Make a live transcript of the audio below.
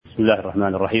بسم الله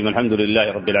الرحمن الرحيم. الحمد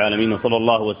لله رب العالمين، وصلى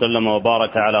الله وسلم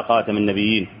وبارك على خاتم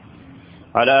النبيين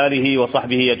على آله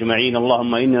وصحبه أجمعين.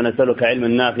 اللهم إنا نسألك علما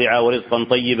نافعا ورزقا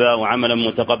طيبا وعملا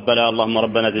متقبلا. اللهم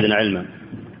ربنا زدنا علما.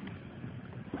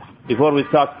 Before we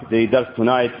start the dars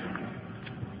tonight,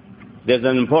 there's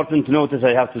an important notice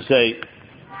I have to say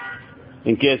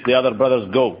in case the other brothers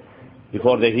go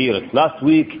before they hear it. Last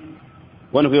week,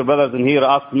 one of your brothers in here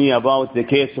asked me about the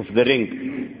case of the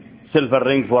ring, silver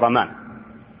ring for a man.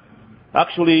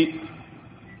 Actually,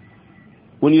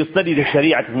 when you study the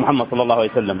Sharia of Muhammad sallallahu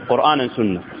alaihi wasallam, Quran and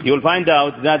Sunnah, you will find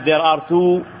out that there are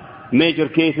two major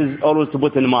cases always to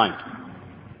put in mind.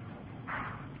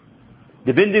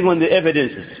 Depending on the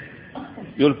evidences,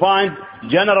 you will find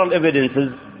general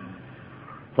evidences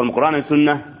from Quran and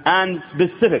Sunnah and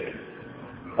specific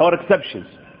or exceptions.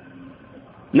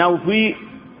 Now, if we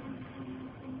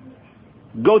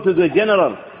go to the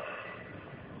general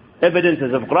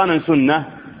evidences of Quran and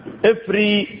Sunnah,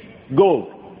 every gold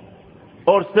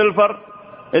or silver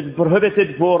is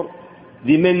prohibited for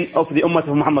the men of the Ummah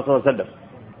of Muhammad sallallahu alaihi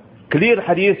wasallam. Clear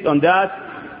hadith on that,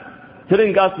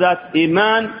 telling us that a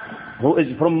man who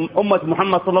is from Ummah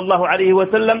Muhammad sallallahu alaihi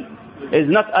wasallam is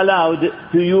not allowed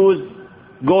to use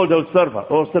gold or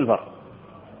silver.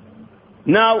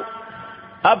 Now,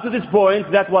 up to this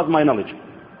point, that was my knowledge.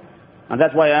 And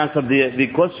that's why I answered the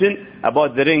question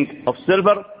about the ring of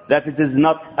silver, that it is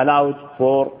not allowed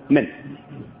for men.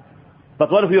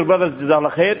 But one of your brothers,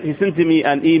 Jazakallah Khair, he sent me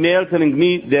an email telling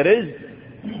me there is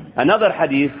another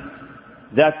hadith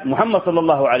that Muhammad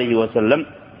sallallahu alayhi wa sallam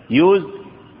used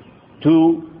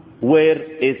to wear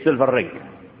a silver ring.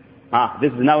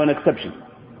 This is now an exception.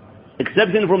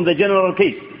 Exception from the general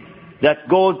case that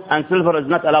gold and silver is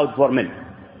not allowed for men.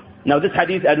 Now this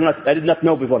hadith I did not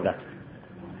know before that.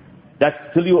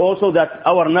 That tell you also that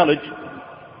our knowledge,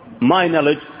 my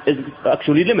knowledge, is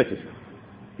actually limited.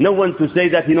 No one to say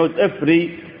that he knows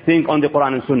everything on the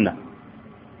Quran and Sunnah.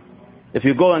 If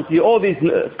you go and see all these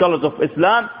scholars of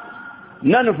Islam,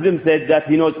 none of them said that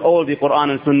he knows all the Quran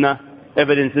and Sunnah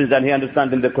evidences and he understands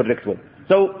them the correct way.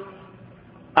 So,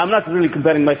 I'm not really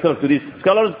comparing myself to these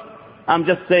scholars. I'm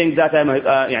just saying that I'm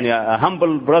a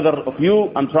humble brother of you.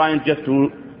 I'm trying just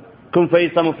to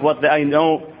convey some of what I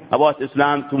know about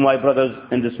Islam to my brothers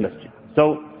in this masjid.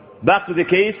 So, back to the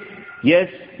case. Yes,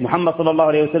 Muhammad sallallahu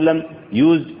alayhi wa sallam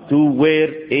used to wear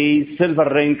a silver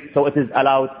ring, so it is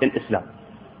allowed in Islam.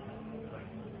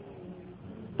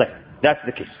 That's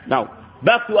the case. Now,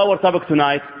 back to our topic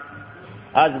tonight.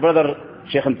 As brother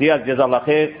Sheikh Imtiaz Jazakallah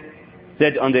Khair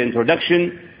said on the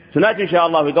introduction, tonight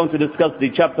inshallah we're going to discuss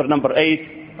the chapter number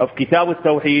 8 of Kitab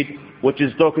al-Tawheed, which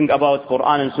is talking about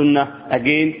Quran and Sunnah,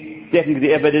 again taking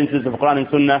the evidences of Quran and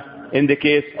Sunnah in the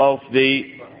case of the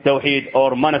Tawheed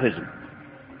or monotheism.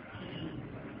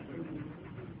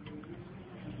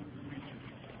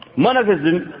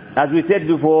 Monotheism, as we said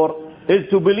before, is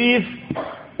to believe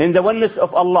in the oneness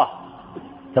of Allah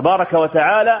Tabaraka wa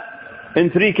Ta'ala in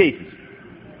three cases.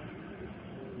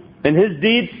 In His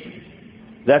deeds,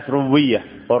 that's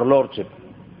Rububiyyah or Lordship.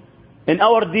 In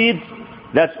our deeds,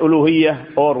 that's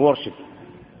Uluhiyyah or worship.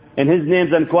 In His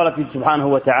names and qualities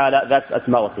Subhanahu wa Ta'ala, that's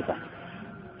Asma wa Sifat.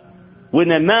 When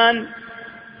a man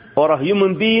or a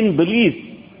human being believes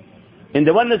in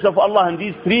the oneness of Allah in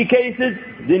these three cases,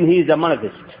 then he is a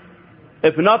monotheist.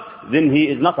 If not, then he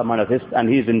is not a monotheist and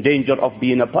he is in danger of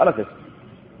being a polytheist.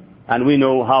 And we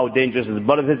know how dangerous is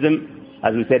polytheism,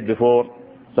 as we said before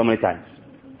so many times.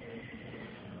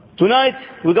 Tonight,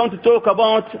 we're going to talk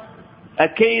about a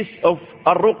case of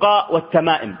Ar-Ruqa wa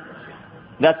Tama'im.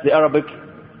 That's the Arabic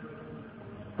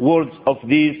words of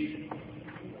these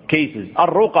cases.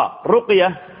 Ar-Ruqa,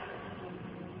 Ruqya,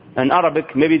 in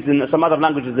Arabic, maybe it's in some other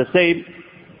languages the same,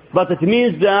 but it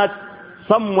means that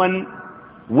someone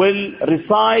will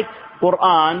recite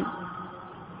Quran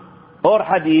or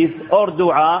Hadith or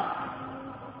Dua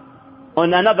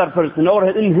on another person or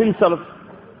in himself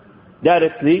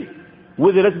directly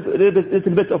with a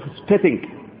little bit of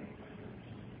spitting.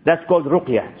 That's called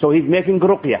Ruqya. So he's making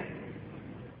Ruqya.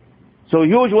 So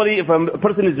usually if a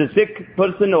person is a sick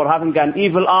person or having an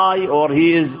evil eye or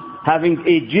he is having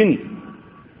a jinn,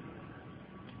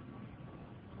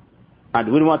 and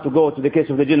we don't want to go to the case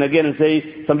of the jinn again and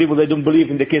say some people they don't believe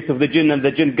in the case of the jinn and the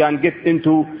jinn can get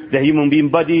into the human being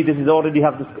body. This is already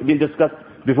been discussed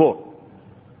before.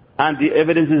 And the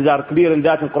evidences are clear in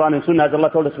that in Quran and Sunnah, as Allah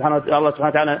told us, Allah subhanahu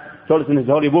wa ta'ala told us in His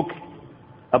holy book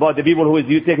about the people who is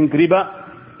taking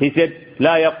riba. He said,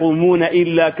 لا يقومون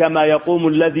إلا كما يقوم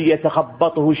الذي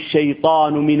يتخبطه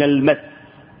الشيطان من المس.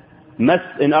 Mas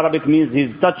in Arabic means he's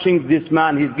touching this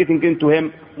man, he's getting into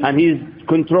him, and he's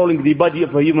controlling the body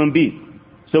of a human being.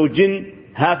 So jinn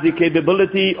have the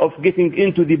capability of getting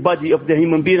into the body of the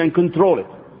human being and control it.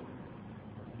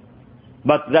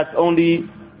 But that's only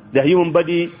the human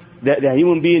body, the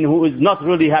human being who is not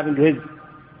really having his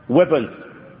weapons.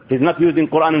 He's not using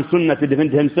Quran and Sunnah to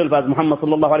defend himself, as Muhammad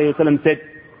sallallahu alayhi wa sallam said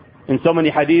in so many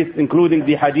hadiths, including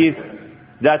the hadith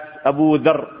that Abu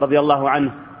Dharr radiallahu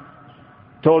anhu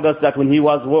told us that when he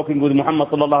was walking with Muhammad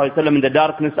sallallahu alayhi wa sallam in the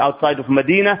darkness outside of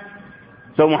Medina,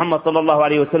 so Muhammad sallallahu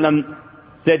alayhi wa sallam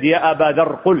said, Ya Abu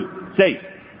Dharr, qul, say.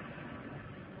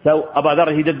 So Abu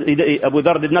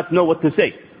Dharr did not know what to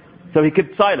say. So he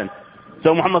kept silent.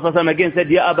 So Muhammad sallallahu alayhi wa sallam again said,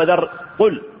 Ya Abu Dharr,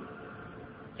 qul.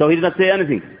 So he did not say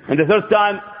anything. And the third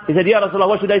time, he said, Ya Rasulullah,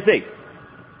 what should I say?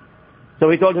 So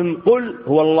he told him, قل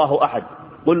هو الله أحد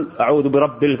قل أعوذ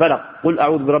برب الفلق قل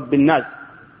أعوذ برب الناس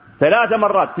 3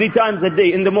 مرات, 3 times a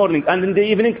day, in the morning and in the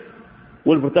evening,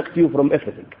 will protect you from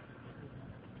everything.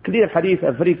 Clear hadith,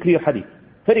 a very clear hadith.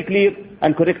 Very clear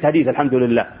and correct hadith,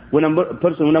 alhamdulillah. When a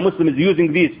Muslim is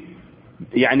using these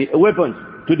weapons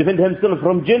to defend himself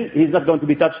from jinn, he's not going to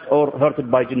be touched or hurted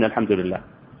by jinn, alhamdulillah.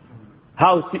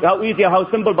 How easy, how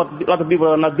simple, but a lot of people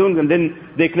are not doing, and then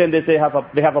they claim they have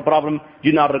a problem.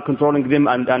 Jinn are controlling them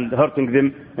and hurting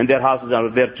them in their houses and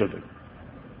with their children.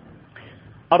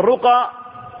 Ar-Ruqa,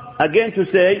 again to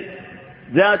say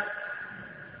that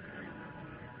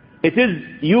it is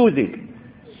using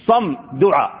some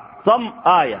dua, some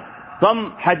ayah,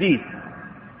 some hadith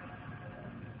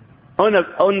on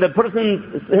the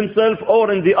person himself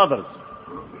or in the others.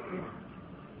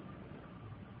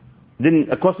 Then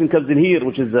a question comes in here,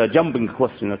 which is a jumping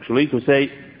question actually, to say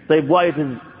why it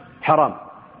is haram,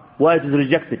 why it is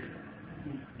rejected.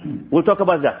 We'll talk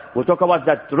about that. We'll talk about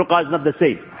that. Ruqya is not the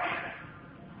same.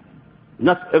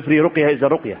 Not every ruqya is a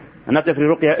ruqya, and not every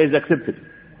ruqya is accepted,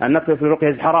 and not every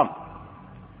ruqya is haram.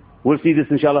 We'll see this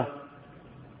inshallah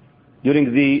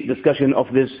during the discussion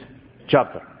of this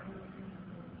chapter.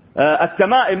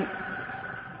 At-Tama'im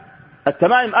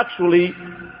actually,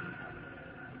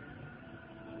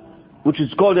 which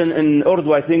is called in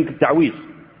Urdu, I think, ta'weez.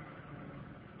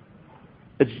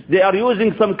 They are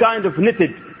using some kind of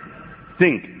knitted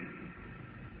thing.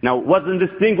 Now, what's in this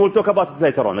thing? We'll talk about it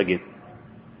later on again.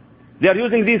 They are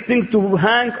using these things to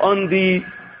hang on the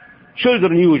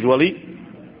children usually,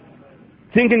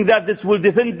 thinking that this will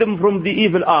defend them from the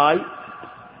evil eye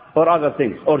or other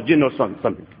things, or jinn or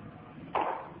something.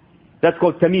 That's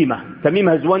called tamima.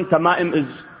 Tamima is one, tama'im is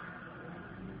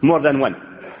more than one.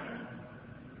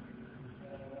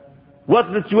 What's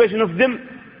the situation of them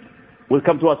will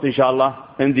come to us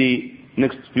inshallah in the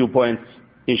next few points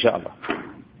inshallah.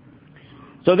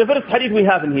 So the first hadith we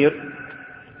have in here,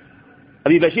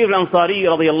 Abi Bashir al-Ansari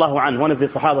radiyallahu anhu, one of the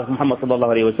Sahaba of Muhammad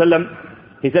sallallahu alayhi wa sallam,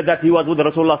 he said that he was with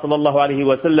Rasulullah sallallahu alayhi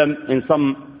wa sallam in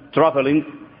some traveling.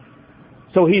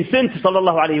 So he sent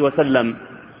sallallahu alayhi wa sallam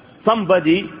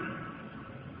somebody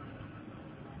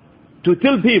to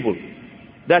tell people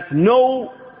that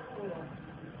no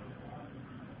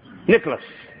necklace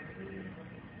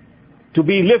to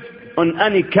be left on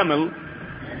any camel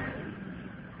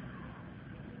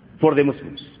for the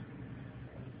Muslims.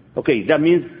 Okay, that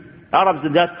means Arabs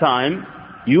at that time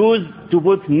used to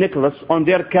put necklace on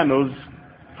their camels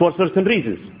for certain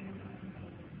reasons.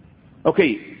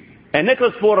 Okay, a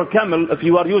necklace for a camel, if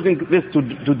you are using this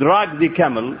to drag the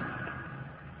camel,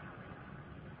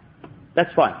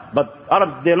 that's fine. But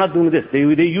Arabs, they are not doing this. They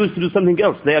used to do something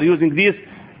else. They are using this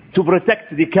to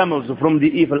protect the camels from the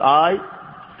evil eye,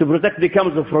 to protect the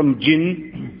camels from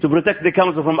jinn, to protect the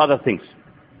camels from other things.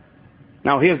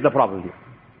 Now here's the problem here.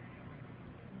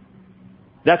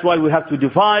 That's why we have to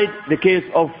divide the case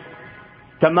of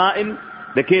tama'im,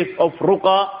 the case of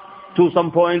ruqa, to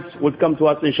some points will come to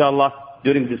us inshallah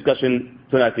during discussion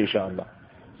tonight inshallah.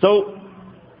 So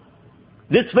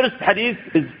this first hadith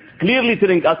is clearly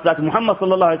telling us that Muhammad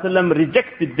sallallahu alaihi wasallam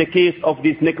rejected the case of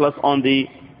this necklace on the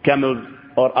camels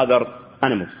or other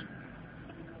animals.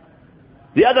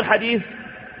 The other hadith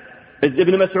is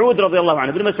Ibn Mas'ud radiyallahu anhu.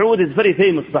 Ibn Mas'ud is very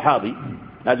famous Sahabi,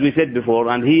 as we said before,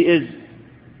 and he is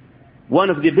one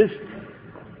of the best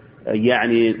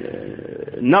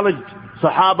knowledge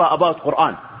Sahaba about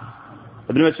Quran.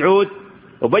 Ibn Mas'ud,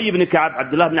 Ubay ibn Ka'ab,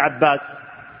 Abdullah ibn Abbas.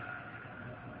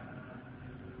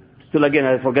 Still again,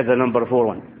 I forget the number 4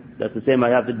 one. That's the same I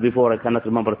have it before, I cannot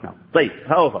remember it now.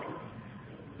 However,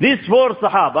 these 4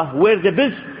 Sahaba were the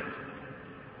best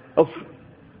of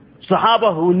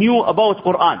Sahaba who knew about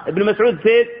Quran. Ibn Mas'ud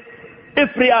said,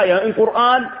 every ayah in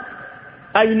Quran,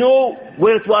 I know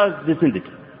where it was descended,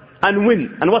 and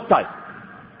when, and what time.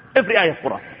 Every ayah of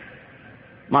Quran.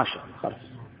 MashaAllah.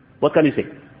 What can you say?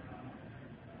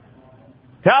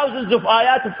 Thousands of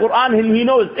ayat of Quran, and he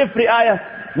knows every ayah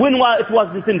when it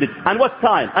was descended, and what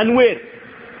time, and where.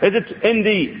 Is it in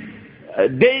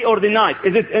the day or the night?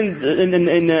 Is it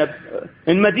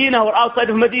in Medina or outside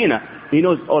of Medina? He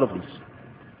knows all of this.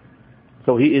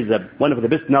 So he is one of the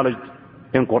best knowledge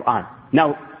in Quran.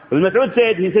 Now, Ibn Mas'ud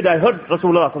said, he said, I heard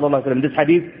Rasulullah sallallahu alaihi wasallam, this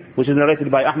hadith, which is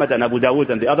narrated by Ahmad and Abu Dawud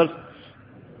and the others.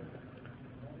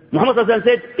 Muhammad sallallahu alaihi wasallam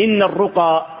said, إِنَّ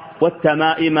الرُّقَى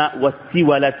وَالتَّمَائِمَ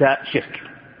وَالسِّوَلَةَ شِرْكِ.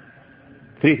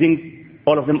 Three things,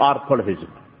 all of them are polytheism.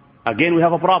 Again, we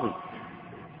have a problem.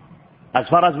 As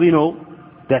far as we know,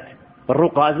 that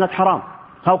ruqa is not haram.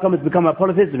 How come it's become a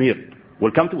polytheism here?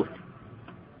 We'll come to it.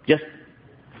 Just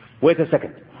wait a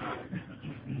second.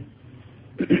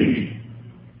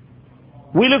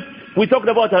 We talked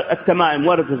about at-tama'im.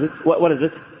 What is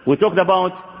it? We talked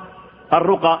about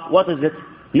ar-ruqa. What is it?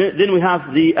 Then we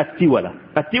have the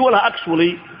at-tiwala. At-tiwala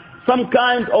actually some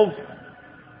kind of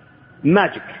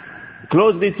magic,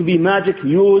 closely to be magic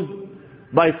used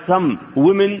by some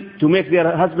women to make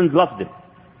their husbands love them,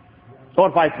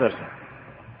 or vice versa,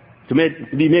 to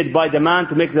be made by the man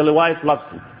to make the wife love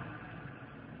them.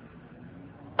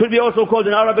 Could be also called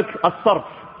in Arabic as-sarf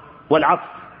wal-'atf.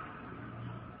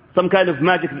 Some kind of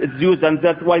magic is used, and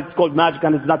that's why it's called magic,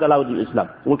 and it's not allowed in Islam.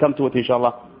 We'll come to it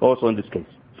inshallah also in this case.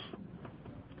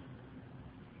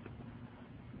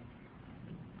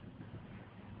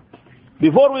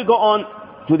 Before we go on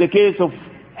to the case of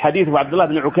hadith of Abdullah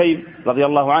ibn Ukaym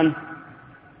radiyallahu anhu,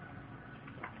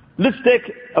 let's take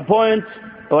a point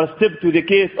or a step to the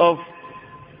case of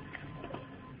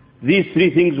these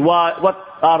three things. What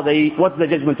are they? What's the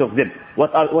judgment of them?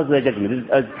 What's the judgment? Is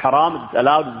it haram? Is it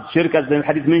allowed? Is it shirk, as the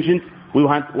hadith mentioned? We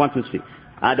want to see.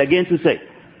 And again to say,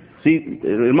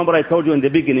 remember I told you in the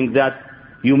beginning that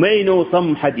you may know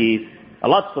some hadith,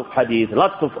 lots of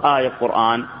ayah of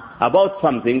Quran about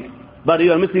something, but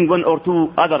you are missing one or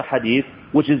two other hadith,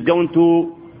 which is going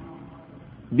to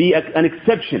be an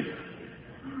exception.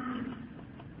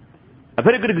 A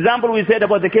very good example we said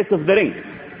about the case of the ring.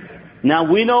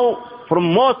 Now we know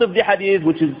from most of the hadith,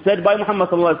 which is said by Muhammad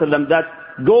sallallahu alaihi wasallam, that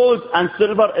gold and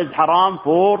silver is haram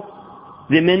for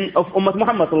the men of Ummah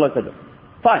Muhammad sallallahu alaihi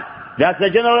wasallam. Fine, that's the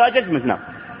general judgment now.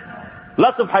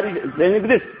 Lots of hadith saying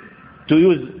this, to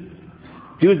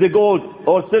use the gold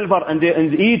or silver in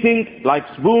the eating, like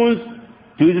spoons,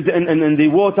 to use it in the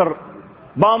water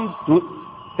bombs,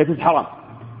 it is haram.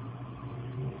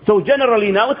 So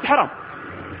generally now it's haram.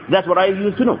 That's what I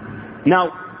used to know.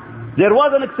 Now, there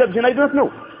was an exception, I do not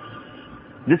know.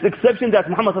 This exception that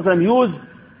Muhammad sallallahu alaihi wasallam used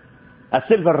a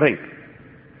silver ring.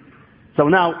 So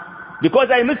now, because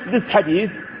I missed this hadith,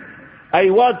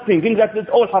 I was thinking that it's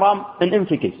all haram in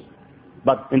every case.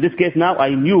 But in this case now, I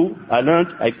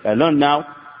learned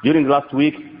now during last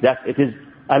week that it is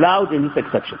allowed in this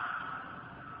exception.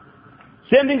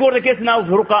 Same thing for the case now of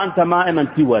ruqa and tama'im and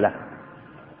tiwala.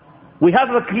 We have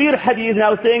a clear hadith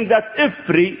now saying that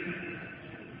every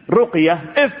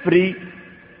ruqyah, every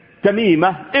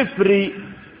tamimah, every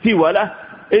tiwala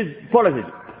is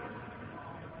polytheism.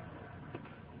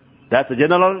 That's a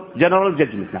general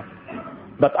judgment now.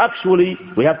 But actually,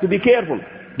 we have to be careful.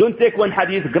 Don't take one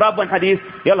hadith, grab one hadith,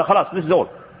 yalla khalas, this is all.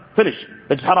 Finish.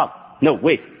 It's haram. No,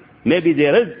 wait. Maybe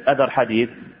there is other hadith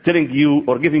telling you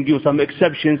or giving you some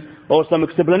exceptions or some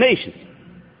explanations.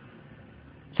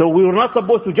 So we were not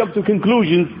supposed to jump to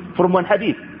conclusions from one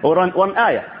hadith or one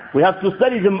ayah. We have to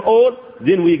study them all,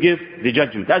 then we give the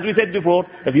judgment. As we said before,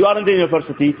 if you are in the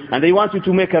university and they want you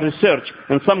to make a research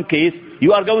in some case,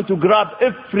 you are going to grab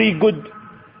every good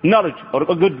knowledge or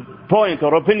a good point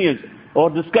or opinions or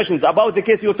discussions about the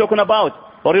case you're talking about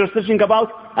or you're searching about,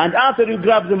 and after you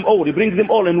grab them all, you bring them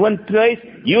all in one place,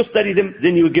 you study them,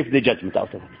 then you give the judgment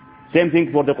out of it. Same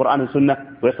thing for the Quran and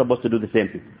Sunnah, we're supposed to do the same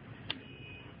thing.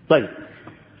 طيب.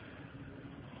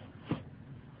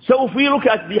 So if we look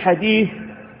at the hadith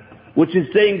which is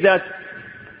saying that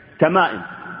tama'im,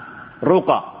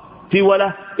 ruqa,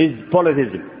 tiwala is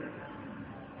polytheism,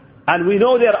 and we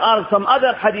know there are some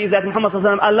other hadith that Muhammad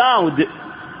sallallahu alaihi wasallam allowed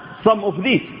some of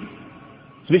these,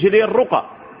 especially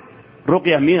ruqa.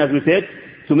 Ruqyah means, as we said,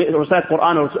 to recite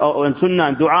Quran or Sunnah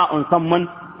and dua on someone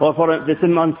or for the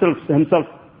Sunnah himself,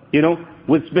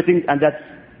 with spitting, and that's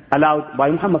allowed by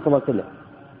Muhammad sallallahu alaihi wasallam.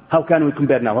 How can we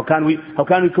compare now? How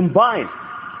can we combine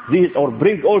these or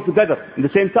bring all together in the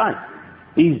same time?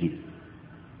 Easy.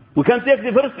 We can take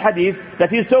the first hadith that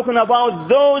he's talking about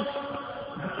those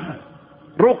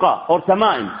ruqa or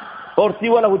tama'im or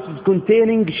tiwala which is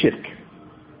containing shirk.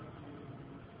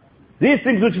 These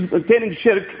things which is containing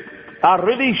shirk are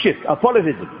really shirk, are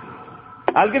polytheism.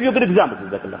 I'll give you a good example.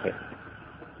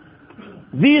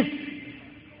 These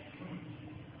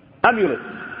amulets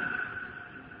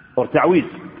or ta'weez,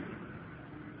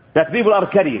 that people are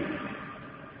carrying.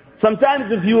 Sometimes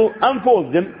if you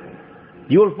unfold them,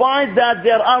 you will find that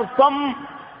there are some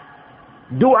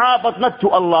dua, but not to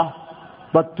Allah,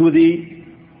 but to the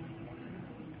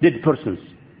dead persons,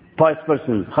 pious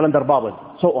persons, Khalandar Babas,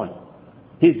 so on.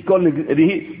 They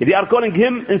are calling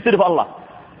him instead of Allah.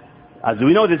 As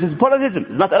we know, this is polytheism.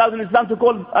 It's not allowed in Islam to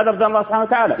call other than Allah subhanahu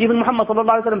wa ta'ala. Even Muhammad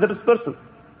sallallahu alayhi wa sallam, this person.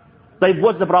 So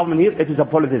what's the problem here? It is a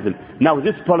polytheism. Now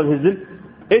this polytheism,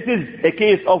 it is a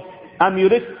case of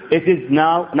amulet. It is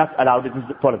now not allowed. It is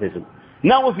polytheism.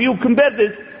 Now if you compare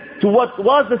this to what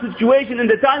was the situation in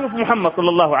the time of Muhammad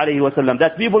sallallahu alayhi wa sallam,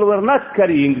 that people were not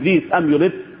carrying these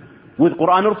amulets with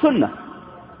Quran or Sunnah.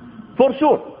 For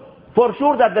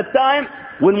sure that the time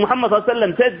when Muhammad sallallahu alayhi wa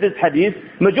sallam said this hadith,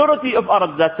 majority of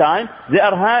Arabs that time, they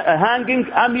are hanging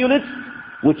amulets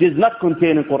which is not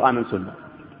containing Quran and Sunnah.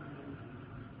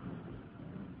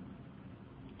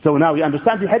 So now we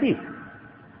understand the hadith.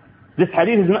 This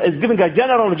hadith is giving a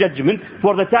general judgment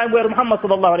for the time where Muhammad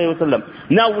sallallahu alayhi wa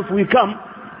sallam. Now if we come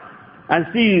and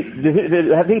see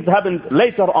the things happened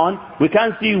later on, we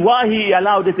can see why he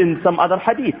allowed it in some other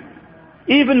hadith.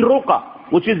 Even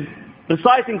ruqa, which is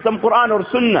reciting some Quran or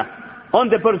Sunnah on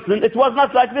the person, it was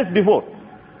not like this before.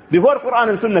 Before Quran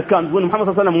and Sunnah comes, when Muhammad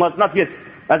sallallahu alayhi wa sallam was not yet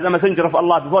as a messenger of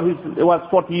Allah, before he was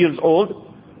 40 years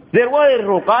old, there were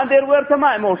ruqa and there were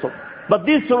tama'im also. But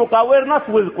these ruqa were not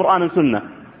with Quran and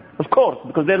Sunnah. Of course,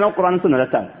 because there is no Quran and Sunnah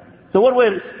at that time. So what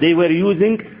were they were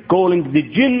using? Calling the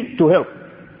jinn to help.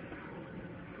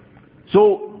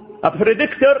 So a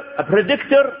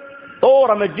predictor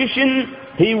or a magician,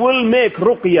 he will make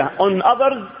ruqyah on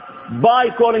others by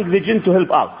calling the jinn to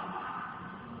help out.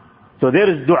 So there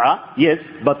is dua, yes,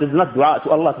 but it's not dua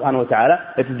to Allah subhanahu wa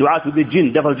ta'ala, it's dua to the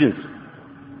jinn, devil jinns.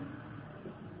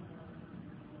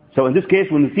 So in this case,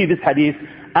 when we see this hadith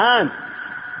and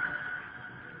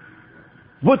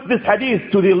put this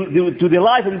hadith to the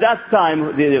life in that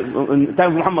time, in the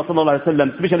time of Muhammad sallallahu alayhi wa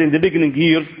sallam, especially in the beginning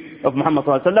years of Muhammad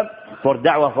sallallahu alayhi wa sallam, for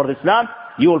da'wah, for Islam,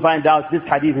 you will find out this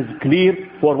hadith is clear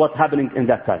for what's happening in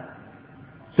that time.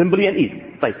 Simply and easy.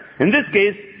 Right. In this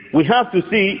case, we have to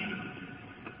see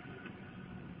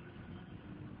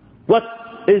what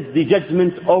is the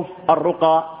judgment of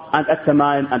al-ruqa and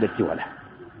al-tamaim and al-tiwala.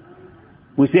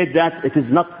 We said that it is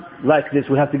not like this.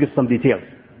 We have to give some details.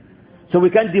 So we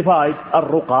can divide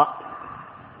al-ruqa,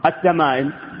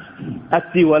 al-tamaim,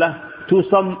 al-tiwala to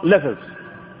some levels.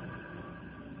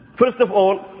 First of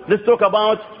all, let's talk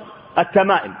about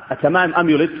al-tamaim. Al-tamaim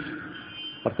amulets,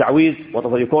 or ta'weez,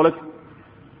 whatever you call it.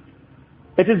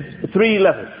 It is 3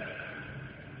 levels,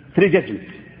 3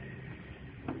 judgments.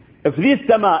 If these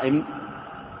tamaim,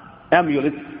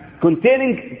 amulets,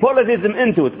 containing polytheism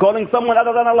into it, calling someone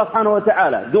other than Allah subhanahu wa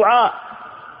ta'ala, dua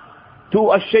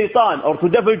to a shaitan, or to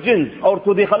devil jinns, or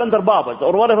to the Khalandar Babas,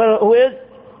 or whatever who is,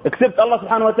 except Allah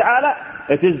subhanahu wa ta'ala,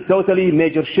 it is totally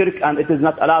major shirk, and it is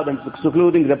not allowed, and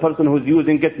excluding the person who is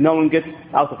using it, knowing it,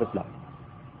 out of Islam.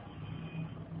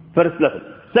 First level.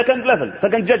 Second level,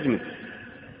 second judgment.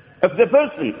 If the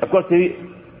person, of course,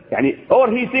 or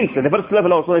he thinks, at the first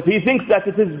level also, if he thinks that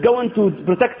it is going to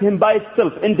protect him by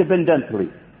itself, independently,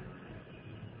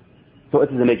 so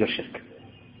it is a major shirk.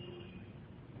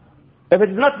 If it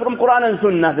is not from Quran and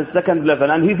Sunnah, the second level,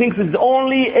 and he thinks it's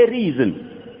only a reason,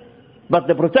 but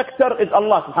the protector is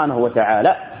Allah subhanahu wa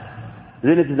ta'ala,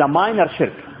 then it is a minor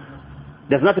shirk.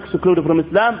 Does not exclude from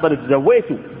Islam, but it's a way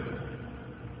to.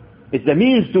 It's the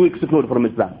means to exclude from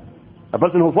Islam. A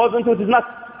person who falls into it is not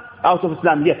out of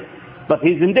Islam yet, but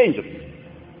he's in danger.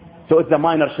 So it's a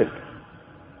minor shirk.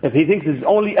 If he thinks it's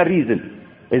only a reason,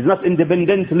 it's not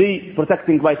independently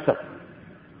protecting by itself.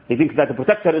 He thinks that the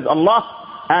protector is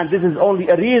Allah, and this is only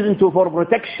a reason for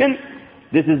protection.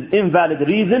 This is invalid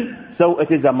reason, so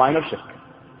it is a minor shirk.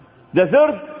 The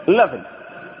third level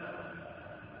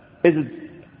is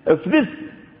if this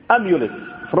amulet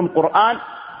from Quran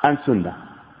and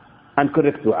Sunnah and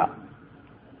correct dua.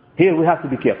 Here we have to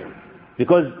be careful,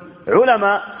 because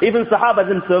ulama, even Sahaba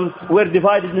themselves, were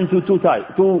divided into two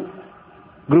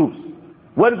groups.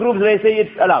 One group, they say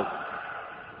it's allowed.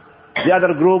 The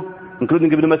other group,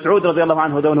 including Ibn Mas'ud radiallahu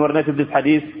anhu, the one who narrated this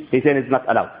hadith, he said it's not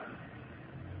allowed.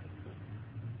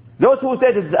 Those who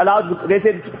said it's allowed, they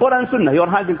said Quran and Sunnah. You are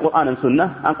hanging Quran and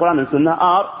Sunnah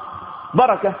are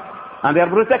barakah, and they are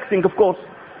protecting, of course.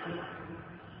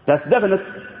 That's definite.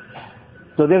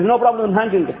 So there's no problem in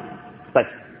hanging it. But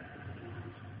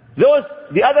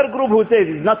the other group who says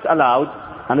it's not allowed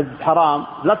and it's haram,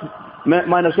 not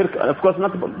minor shirk, of course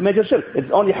not major shirk, it's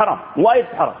only haram. Why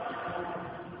it's haram?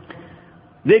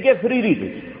 They gave 3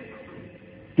 reasons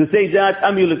to say that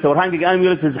amulets or hanging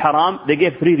amulets is haram. They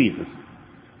gave 3 reasons,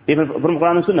 even from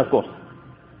Quran and Sunnah, of course.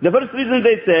 The first reason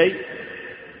they say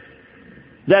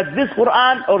that this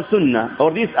Quran or Sunnah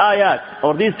or these ayat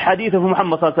or this hadith of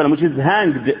Muhammad sallallahu alaihi wasallam, which is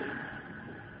hanged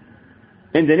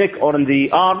in the neck or in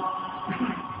the arm,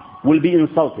 will be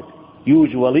insulted,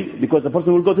 usually because the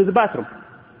person will go to the bathroom.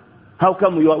 How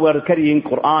come we are carrying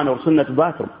Quran or Sunnah to the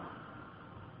bathroom?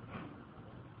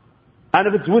 And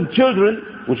if it's with children,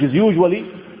 which is usual,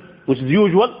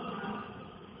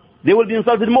 they will be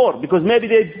insulted more because maybe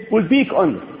they will peek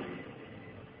on it.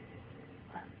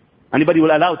 Anybody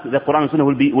will allow the Quran and Sunnah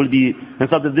will be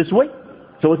insulted this way?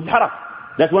 So it's haram.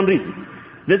 That's one reason.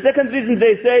 The second reason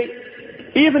they say,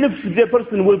 even if the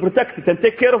person will protect it and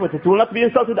take care of it, it will not be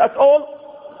insulted at all.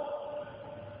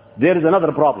 There is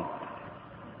another problem.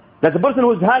 That the person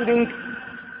who is hanging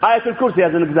Ayatul Kursi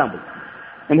as an example,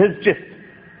 in his chest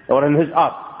or in his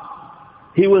arm,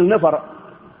 he will never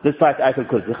recite Ayatul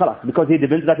Kursi, khalas, because he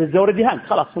depends that it's already hanged.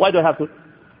 Khalas, why do I have to?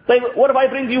 So what if I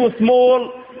bring you a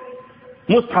small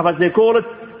mushaf, as they call it,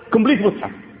 complete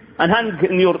mushaf, and hang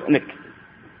in your neck?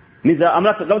 Means I'm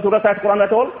not going to recite Quran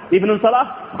at all, even in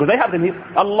Salah, because I have them here.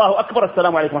 Allahu Akbar,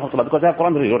 Assalamu alaikum wa rahmatullah, because I have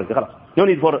Quran already, khalas. No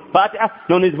need for Fatiha,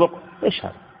 no need for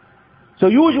Ishar. So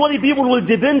usually people will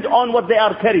depend on what they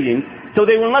are carrying, so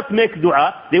they will not make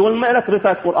dua, they will not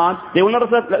recite Quran, they will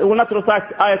not recite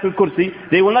Ayatul Kursi,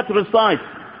 they will not recite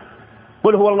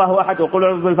قل هو الله أحد وقل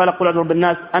أعوذ بالفلق قل أعوذ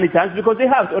بالناس any times, because they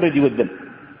have it already with them.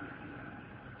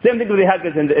 Same thing if they hang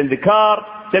it in the car,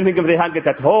 same thing if they hang it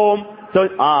at home,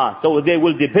 so they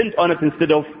will depend on it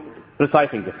instead of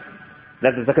reciting it.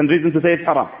 That's the second reason to say it's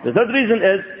haram. The third reason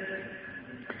is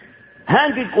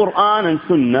hanging Quran and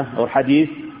Sunnah or Hadith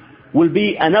will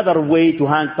be another way to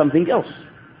hang something else.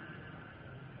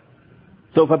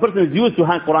 So if a person is used to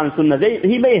hang Quran and Sunnah,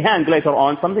 he may hang later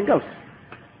on something else,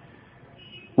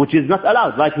 which is not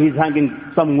allowed. Like he's hanging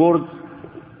some words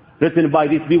written by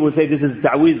these people, say this is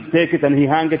ta'weez, take it, and he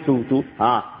hang it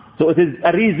So it is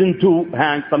a reason to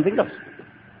hang something else.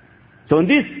 So in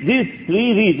these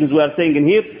three reasons we are saying in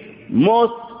here,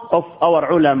 most of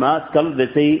our ulama, scholars,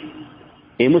 they say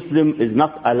a Muslim is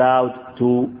not allowed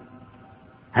to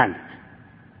hang.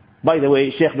 By the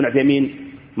way, Sheikh bin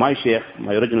Uthaymeen, my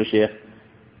original Sheikh,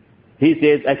 he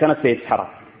says, I cannot say it's haram.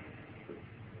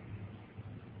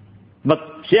 But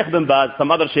Sheikh bin Baz,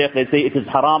 some other Sheikh, they say it is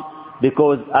haram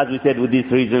because, as we said, with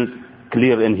these reasons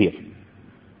clear in here.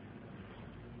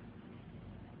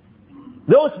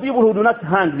 Those people who do not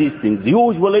hang these things,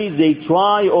 usually they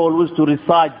try always to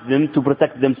recite them to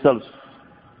protect themselves.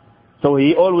 So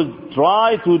he always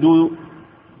try to do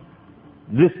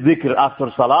this dhikr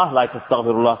after salah, like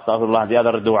astaghfirullah, astaghfirullah, the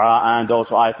other dua, and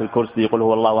also ayatul kursi, qul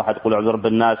huwa Allahu ahad, qul a'udhu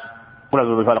rabbil nas, qul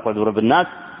a'udhu bil falaq, qul a'udhu rabbin nas,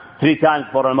 3 times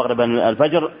for al-maghrib and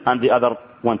al-fajr, and the other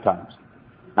 1 time.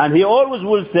 And he always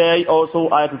will say also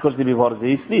ayatul kursi before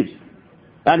he sleeps.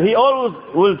 And he always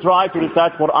will try to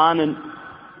recite Quran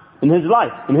in his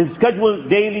life. In his schedule,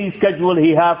 daily schedule,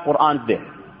 he have Quran there.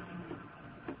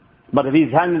 But if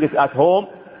he's hanging it at home,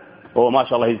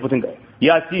 mashallah, he's putting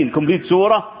Yasin, complete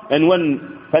surah, and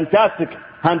one fantastic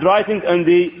handwriting in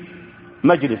the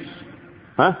majlis,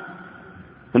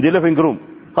 in the living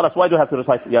room. Khalas, why do I have to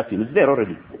recite Yasin? It's there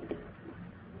already.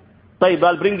 طيب,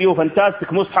 I'll bring you a fantastic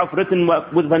mushaf written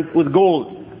with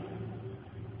gold.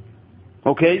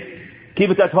 Okay?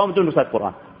 Keep it at home, don't recite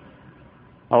Quran.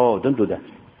 Don't do that.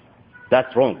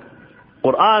 That's wrong.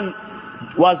 Quran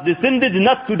was descended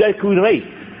not to decorate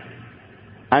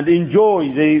and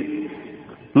enjoy the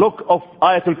look of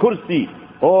Ayatul Kursi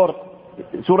or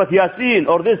Surah Yasin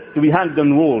or this to be hanged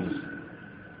on walls.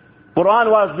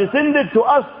 Quran was descended to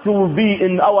us to be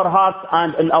in our hearts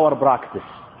and in our practice.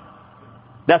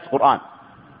 That's Quran.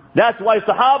 That's why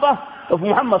Sahaba of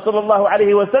Muhammad sallallahu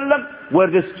alayhi wa sallam were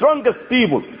the strongest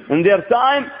people in their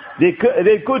time. They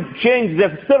could change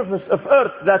the surface of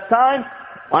earth that time,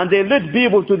 and they led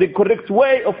people to the correct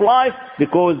way of life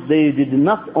because they did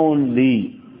not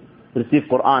only receive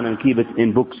Quran and keep it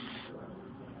in books.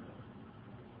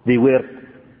 They were,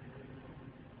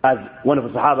 as one of the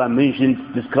Sahaba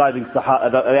mentioned, describing the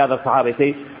other Sahaba,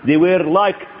 say, they were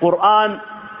like Quran,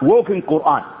 walking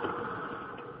Quran.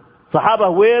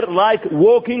 Sahaba were like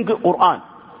walking Quran.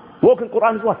 Walking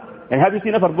Quran is what? And have you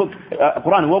seen ever book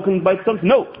Quran walking by themselves?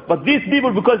 No. But these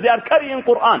people, because they are carrying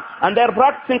Quran and they are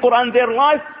practicing Quran in their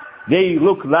life, they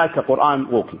look like a Quran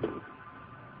walking.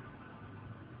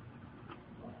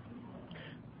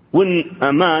 When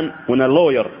a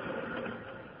lawyer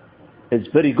is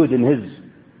very good in his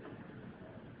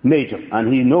major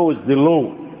and he knows the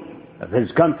law of his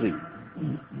country,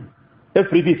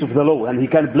 every piece of the law, and he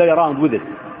can play around with it,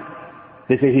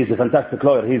 they say he's a fantastic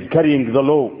lawyer. He's carrying the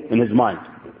law in his mind.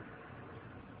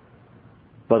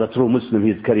 But a true Muslim,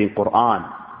 he's carrying Quran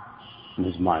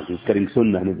in his mind. He's carrying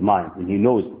sunnah in his mind, and he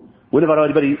knows. Whenever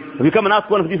anybody, if you come and ask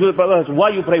one of these brothers, why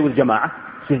you pray with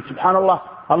jama'ah? Say,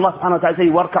 subhanallah, Allah subhanahu wa ta'ala say,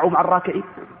 وَارْكَعُوا مَعَ الرَّاكِعِينَ.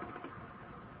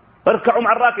 اركعوا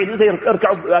مع الراكعين. Didn't say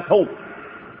اركعوا at home.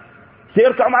 Say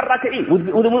اركعوا مع الراكعين with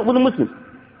the Muslims.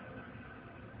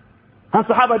 And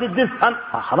Sahaba did this, and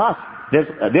خلاص.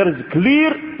 There is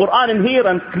clear Quran in here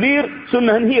and clear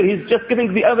Sunnah in here. He's just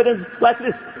giving the evidence like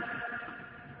this.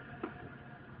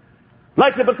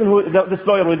 Like the person who, this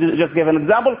lawyer who just gave an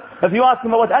example. If you ask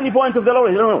him about any point of the law,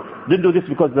 no, didn't do this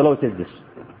because the law says this.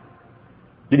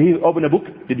 Did he open a book?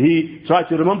 Did he try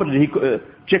to remember? Did he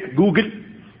check Google?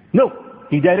 No.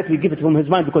 He directly gives it from his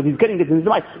mind because he's carrying it in his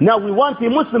mind. Now we want a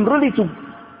Muslim really to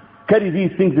carry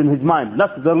these things in his mind.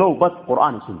 Not the law, but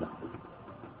Quran and Sunnah.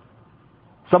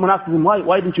 Someone asks him,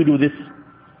 why didn't you do this?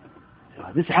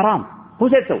 This is haram. Who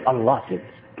said so? Allah said.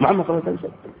 Muhammad sallallahu alayhi wa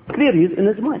sallam. Clear, he's in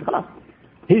his mind. خلاص.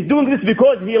 He's doing this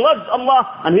because he loves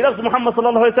Allah and he loves Muhammad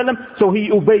sallallahu alayhi wa sallam, so he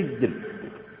obeys them.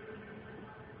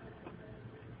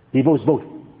 He obeys both.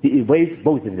 He obeys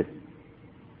both of them.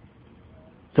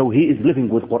 So he is living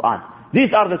with Quran.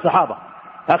 These are the Sahaba.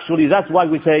 Actually, that's why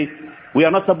we say we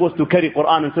are not supposed to carry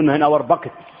Quran and Sunnah in our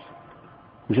buckets.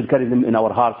 We should carry them in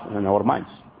our hearts and in our minds.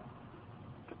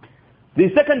 The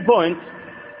second point,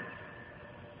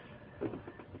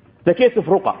 the case of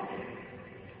Ruqa.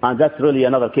 And that's really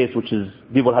another case which is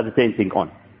people have the same thing on.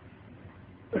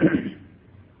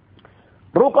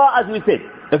 Ruqa, as we said,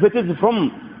 if it is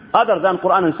from other than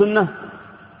Quran and Sunnah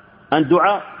and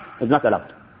Dua, is not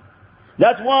allowed.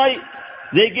 That's why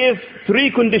they gave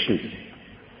 3 conditions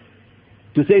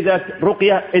to say that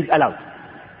Ruqya is allowed.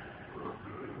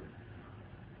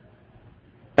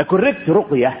 A correct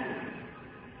Ruqya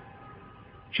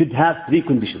should have 3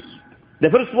 conditions. The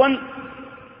first one,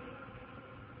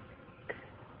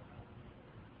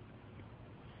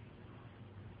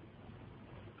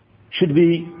 should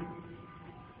be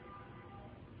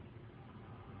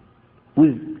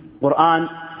with Quran,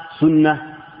 Sunnah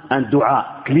and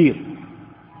Dua. Clear.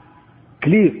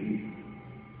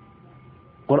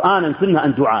 Quran and Sunnah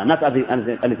and Dua, not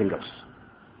anything else.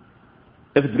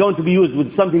 If it's going to be used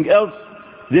with something else,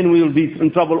 then we will be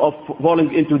in trouble of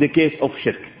falling into the case of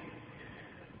shirk.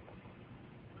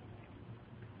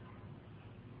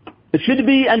 It should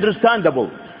be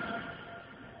understandable.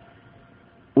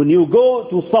 When you go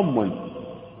to someone,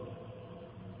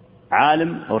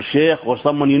 alim or sheikh or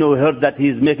someone you know heard that he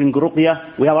is making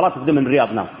ruqya, we have a lot of them in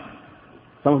Riyadh now.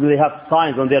 Some of them, they have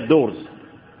signs on their doors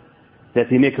that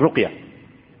he make ruqya.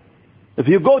 If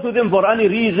you go to them for any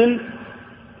reason,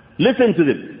 listen to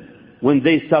them when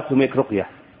they start to make ruqya.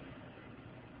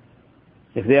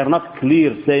 If they are not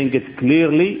clear, saying it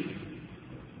clearly,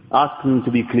 ask them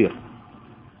to be clear.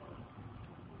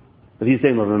 If he's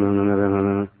saying,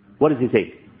 no, what is he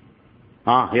saying?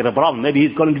 Here's a problem. Maybe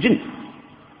he's calling jinn.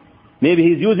 Maybe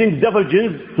he's using devil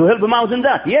jinns to help him out in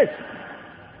that. Yes.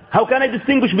 How can I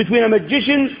distinguish between a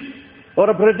magician or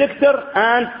a predictor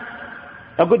and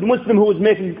a good Muslim who is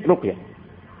making ruqya?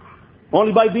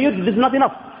 Only by beard, this is not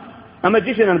enough. A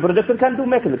magician and a predictor can do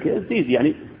make ruqya. It's easy.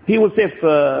 He will save,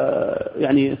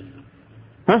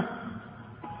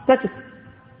 that's it.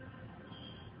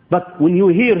 But when you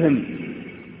hear him,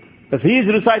 if he is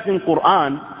reciting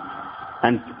Quran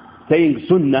and saying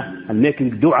Sunnah and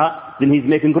making dua, then he's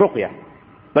making ruqya.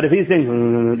 But if he's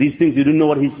saying these things, you don't know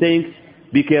what he's saying,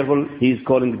 be careful, he's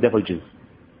calling devil jinns.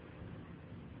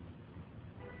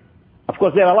 Of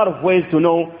course, there are a lot of ways to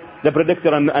know the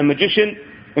predictor and magician,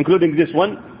 including this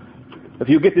one. If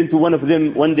you get into one of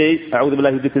them one day, I hope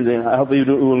you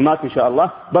will not,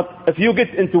 inshallah. But if you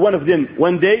get into one of them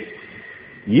one day,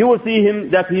 you will see him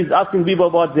that he's asking people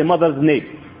about their mother's name.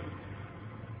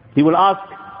 He will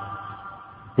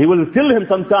tell him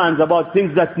sometimes about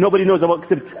things that nobody knows about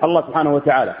except Allah subhanahu wa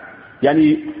ta'ala.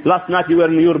 Last night you were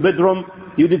in your bedroom,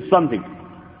 you did something.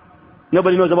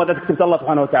 Nobody knows about that except Allah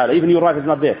subhanahu wa ta'ala. Even your wife is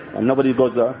not there, and nobody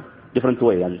goes a different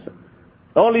way.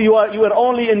 Only you were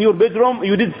only in your bedroom,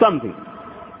 you did something.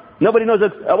 Nobody knows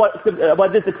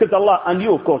about this except Allah and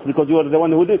you, of course, because you are the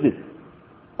one who did this.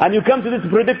 And you come to this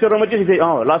predictor or magician and say,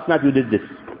 last night you did this.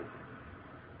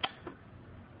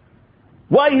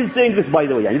 Why he's saying this, by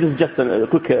the way? This is just a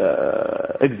quick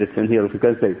exit in here, if you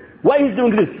can say. Why he's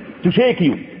doing this? To shake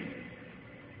you.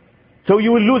 So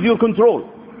you will lose your control.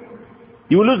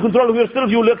 You will lose control of yourself,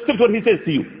 you will accept what he says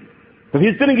to you. If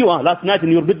he's telling you, last night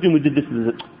in your bedroom we did this,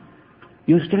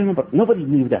 you still remember. Nobody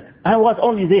knew that. I was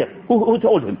only there. Who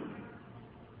told him?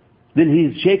 Then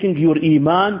he's shaking your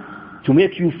iman to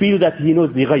make you feel that he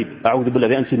knows the ghaib. A'udhu billah,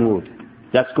 the unseen world.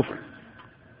 That's kufr.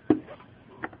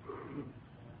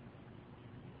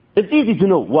 It's easy to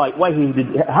know why he did.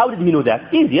 How did he know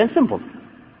that? Easy and simple.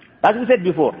 As we said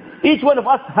before, each one of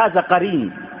us has a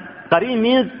qareen. Qareen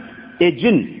means a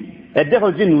jinn, a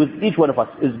devil jinn with each one of us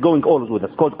is going always with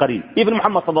us, called qareen. Even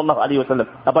Muhammad sallallahu alayhi wa sallam,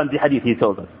 upon the hadith, he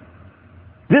tells us.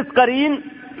 This qareen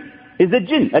is a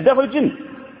jinn, a devil jinn.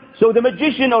 So the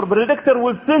magician or predictor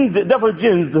will send the devil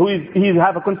jinns who he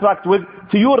have a contract with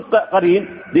to your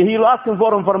qareen. He will ask him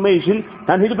for information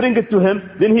and he'll bring it to him.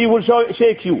 Then he will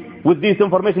shake you with this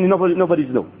information nobody's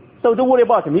know. So don't worry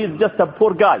about him. He's just a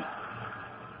poor guy.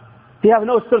 He has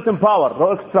no certain power,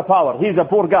 no extra power. He's a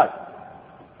poor guy.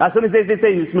 As soon as they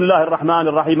say, Bismillah ar-Rahman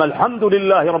ar-Rahim,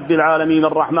 Alhamdulillahi Rabbil Alameen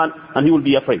ar-Rahman, and he will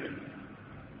be afraid.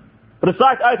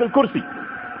 Recite Ayat al-Kursi.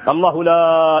 Allahu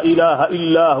la ilaha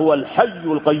illa huwa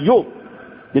al-Hayyu al-Qayyum.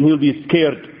 Then he will be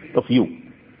scared of you.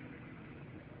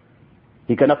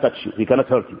 He cannot touch you. He cannot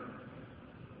hurt you.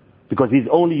 Because he's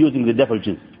only using the devil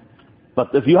jinn. But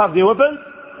if you have the weapon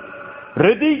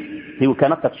ready, he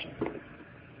cannot touch you.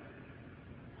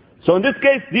 So in this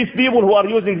case, these people who are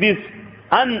using this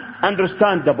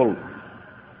ununderstandable,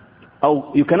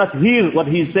 or you cannot hear what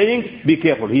he is saying, be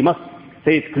careful. He must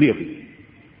say it clearly.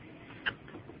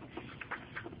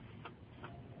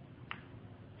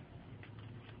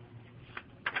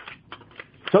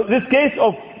 So this case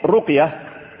of ruqyah,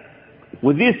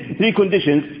 with these three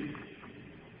conditions,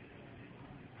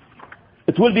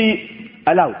 it will be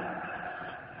allowed.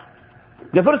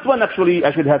 The first one, actually,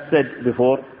 I should have said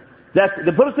before, that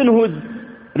the person who is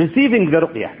receiving the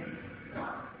ruqyah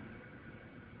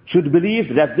should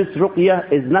believe that this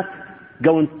ruqyah is not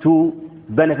going to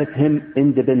benefit him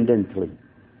independently.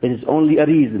 It is only a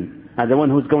reason. And the one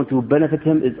who is going to benefit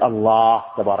him is Allah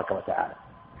tabaraka wa ta'ala.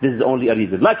 This is only a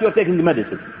reason. Like you are taking the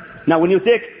medicine. Now when you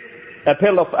take a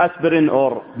pill of aspirin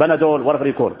or Benadryl, whatever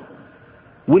you call it,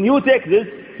 when you take this,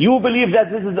 you believe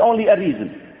that this is only a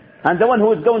reason. And the one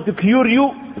who is going to cure you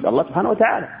is Allah subhanahu wa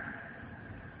ta'ala.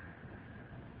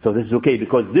 So this is okay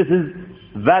because this is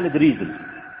valid reason.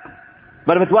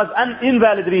 But if it was an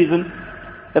invalid reason,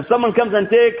 if someone comes and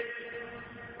takes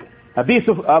a piece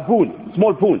of a spoon,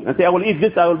 small spoon, and say, I will eat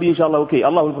this, I will be inshallah okay.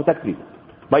 Allah will protect me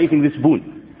by eating this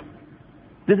spoon.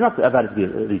 This is not a valid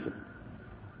reason.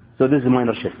 So this is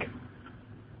minor shirk.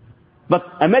 But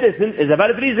a medicine is a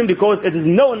valid reason because it is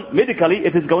known medically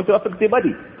it is going to affect the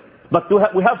body. But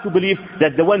we have to believe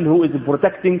that the one who is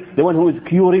protecting, the one who is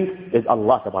curing is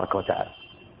Allah tabaraka wa ta'ala.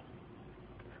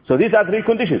 So these are three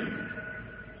conditions.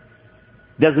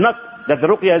 That the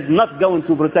ruqyah is not going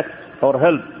to protect or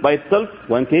help by itself,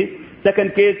 one case.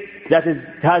 Second case, that it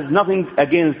has nothing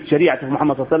against Sharia of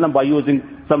Muhammad sallallahu alaihi wasallam by using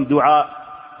some dua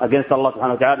against Allah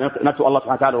subhanahu wa ta'ala, not to Allah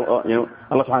subhanahu wa ta'ala, or,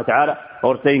 Allah subhanahu wa ta'ala,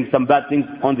 or saying some bad things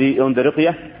on the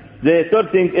ruqyah. The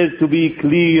third thing is to be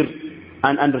clear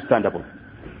and understandable.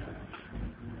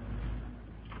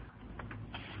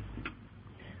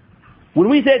 When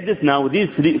we said this now, with these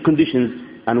three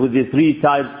conditions and with these three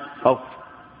types of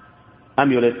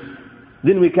amulets,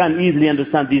 then we can easily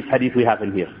understand these hadith we have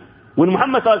in here. When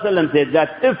Muhammad sallallahu alaihi wasallam said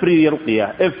that every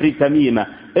ruqyah, every tamima,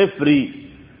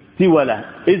 every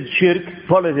tiwala is shirk,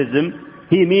 polytheism,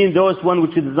 he means those one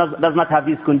which does not have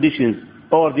these conditions,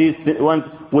 or these ones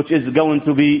which is going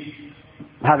to be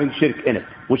having shirk in it,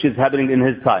 which is happening in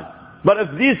his time. But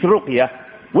if this ruqyah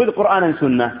with Quran and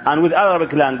Sunnah and with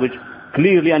Arabic language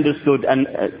clearly understood and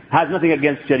has nothing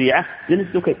against Sharia, then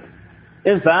it's okay.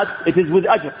 In fact, it is with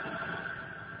ajr.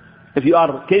 If you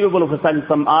are capable of reciting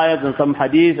some ayahs and some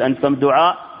hadith and some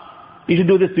dua, you should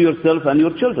do this to yourself and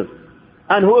your children.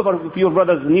 And whoever of your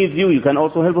brothers needs you, you can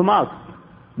also help him out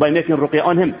by making ruqyah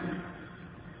on him.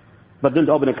 But don't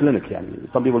open a clinic.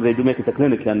 Some people, they do make it a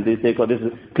clinic and they say, oh, this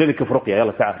is clinic of ruqyah,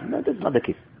 yalla ta'ala. No, that's not the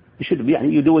case. You should be,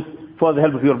 you do it for the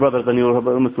help of your brothers and your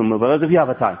Muslim brothers if you have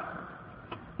a time.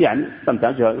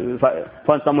 Sometimes you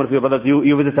find someone of your brothers,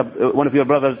 you visit one of your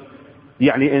brothers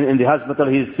in the hospital,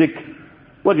 he is sick.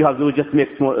 What you have to do is just make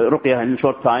small ruqyah in a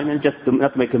short time and just to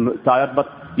not make him tired, but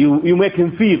you make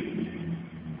him feel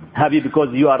happy because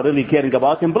you are really caring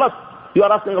about him. Plus, you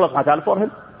are asking Allah subhanahu wa ta'ala for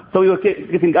him. So you are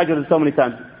getting ajr so many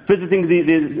times. Visiting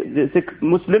the sick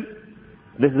Muslim,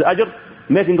 this is ajr.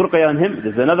 Making ruqyah on him,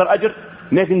 this is another ajr.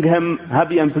 Making him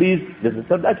happy and pleased, this is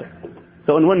third ajr.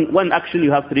 So in one action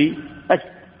you have three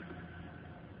ajr.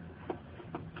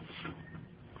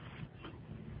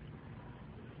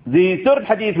 The third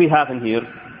hadith we have in here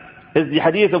is the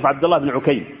hadith of Abdullah ibn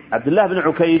Ukaym. Abdullah ibn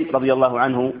Ukaym radiyallahu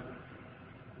anhu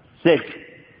said,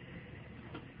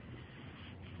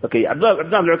 Abdullah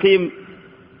ibn Ukaym,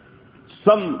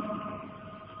 some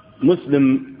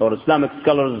Muslim or Islamic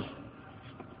scholars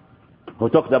who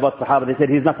talked about Sahaba, they said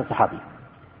he's not a Sahabi.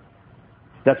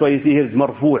 That's why you see here is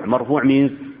marfu'. Marfu'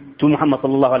 means to Muhammad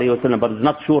sallallahu alayhi wa sallam, but it's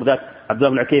not sure that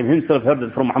Abdullah ibn Ukaym himself heard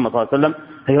it from Muhammad sallallahu alayhi wa sallam.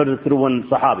 He heard it through one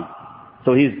Sahabi.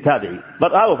 So he's Tabi'i.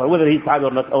 But however, whether he's Sahabi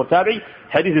or not, or Tabi'i,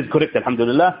 hadith is correct,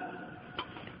 alhamdulillah.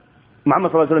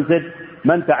 Muhammad sallallahu alayhi wa sallam said,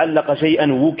 "Man ta'allaqa shay'an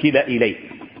wukila ilayh."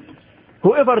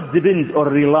 Whoever depends or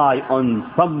rely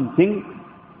on something,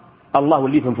 Allah will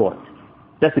leave him for it.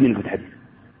 That's the meaning of the hadith.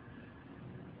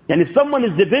 And if someone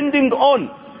is depending on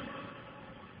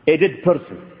a dead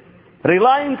person,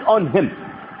 relying on him,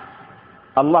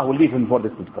 Allah will leave him for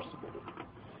this dead person.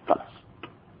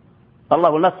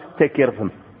 Allah will not take care of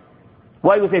him.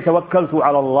 Why you say توكلت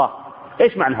على الله?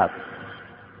 ايش معنى هذا؟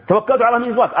 توكلت على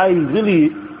means what? I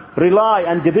really rely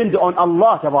and depend on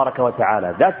Allah تبارك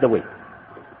وتعالى. That's the way.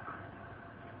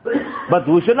 But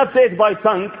we should not say it by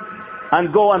tongue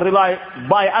and go and rely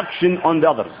by action on the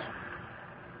others.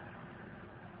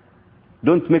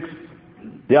 Don't mix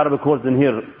the Arabic words in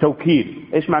here. توكيل.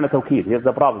 ايش معنى توكيل? Here's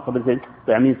the problem. Somebody says,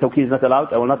 that means توكيل is not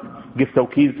allowed. I will not give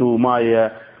توكيل to my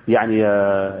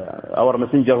our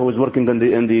messenger who is working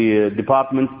in the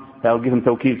department. I will give him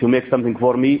توكيل to make something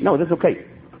for me. No, that's okay.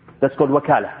 That's called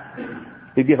wakala.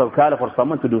 You give a wakala for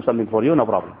someone to do something for you, no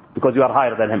problem, because you are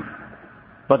higher than him.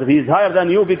 But if he is higher than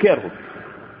you, be careful.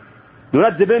 Do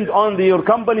not depend on your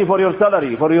company for your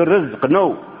salary, for your rizq.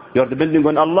 No, you are depending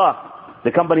on Allah.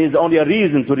 The company is only a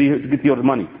reason to get your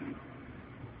money.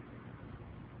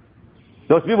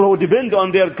 Those people who depend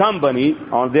on their company,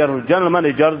 on their general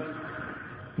managers,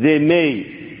 they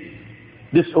may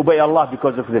disobey Allah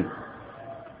because of them.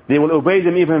 They will obey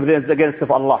them even if it's against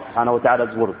Allah subhanahu wa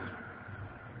ta'ala's word,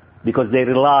 because they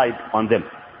relied on them.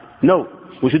 No,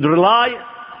 we should rely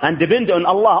and depend on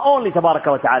Allah only tabaraka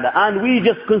wa ta'ala, and we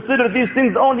just consider these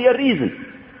things only a reason.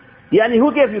 Yani,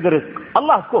 who gave you the rizq?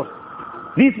 Allah, of course.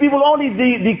 These people only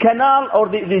the canal or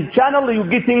the channel you're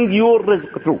getting your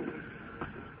rizq through.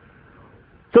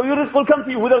 So your rizq will come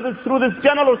to you whether it's through this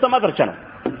channel or some other channel.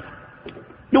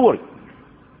 Don't worry.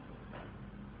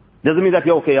 Doesn't mean that,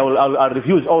 okay, I'll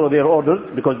refuse all of their orders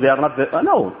because they are not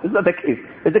no, it's not the case.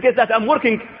 It's the case that I'm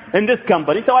working in this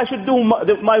company, so I should do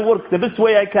my work the best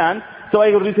way I can, so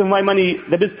I will receive my money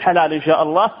the best halal,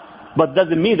 inshallah. But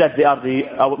doesn't mean that they are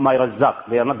my razzaq.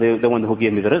 They are not the one who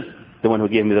gave me the rizq. The one who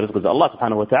gave me the rizq is Allah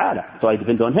subhanahu wa ta'ala. So I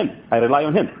depend on him. I rely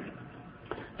on him.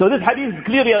 So this hadith is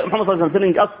clearly Muhammad sallallahu alayhi wa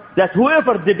sallam telling us that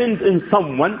whoever depends on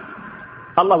someone,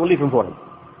 Allah will leave him for him.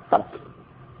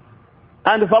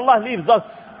 And if Allah leaves us,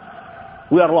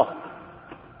 we are lost.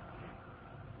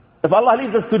 If Allah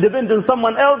leaves us to depend on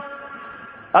someone else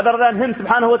other than him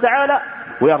subhanahu wa ta'ala,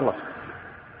 we are lost.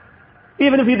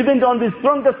 Even if you depend on the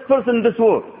strongest person in this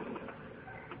world,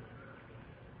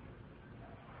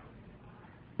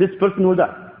 this person will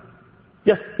die.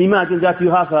 Just imagine that you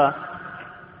have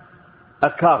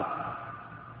a card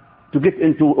to get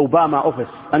into Obama office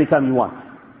anytime you want.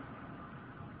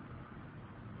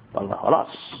 Allah,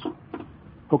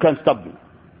 who can stop me?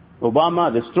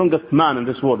 Obama, the strongest man in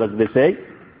this world, as they say,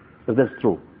 if that's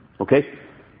true. Okay?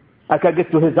 I can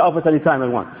get to his office anytime I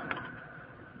want.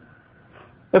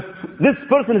 If this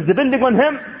person is depending on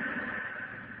him,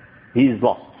 he is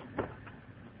lost.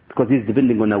 Because he's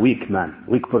depending on a weak man,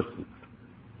 weak person,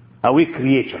 a weak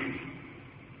creature.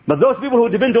 But those people who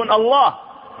depend on Allah,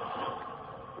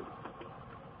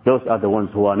 those are the ones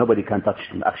who are, nobody can touch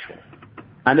them actually.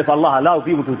 And if Allah allows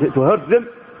people to hurt them,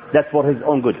 that's for his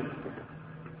own good.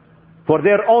 For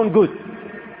their own good.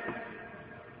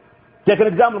 Take an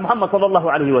example, Muhammad sallallahu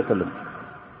alayhi wa sallam.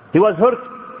 He was hurt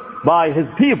by his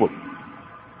people.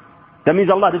 That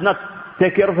means Allah did not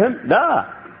take care of him? No.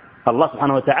 Allah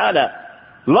subhanahu wa ta'ala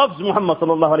loves Muhammad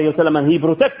sallallahu alayhi wa sallam and he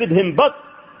protected him, but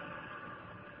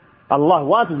Allah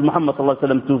wanted Muhammad sallallahu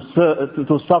alayhi wa sallam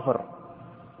to suffer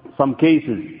some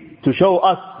cases, to show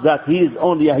us that he is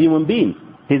only a human being.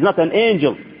 He's not an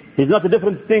angel. He's not a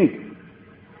different thing.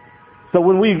 So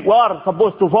when we are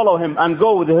supposed to follow him and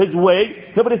go with his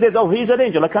way, nobody says, oh, he's an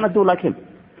angel, I cannot do like him.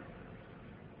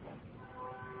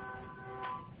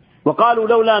 وقالوا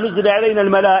لولا نزل علينا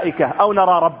الملائكة أو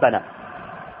نرى ربنا.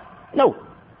 No,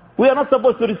 we are not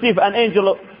supposed to receive an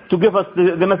angel to give us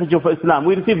the message of Islam.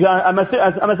 We receive a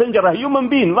messenger, a human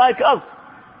being like us.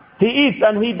 He eats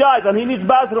and he dies and he needs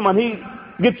bathroom and he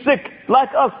gets sick like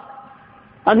us.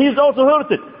 And he's also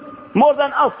hurted more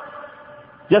than us.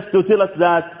 Just to tell us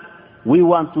that we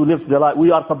want to live the life,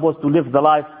 we are supposed to live the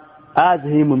life as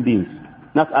human beings,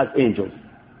 not as angels.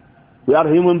 We are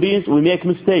human beings, we make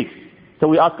mistakes. So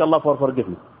we ask Allah for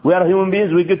forgiveness. We are human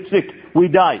beings, we get sick, we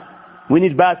die. We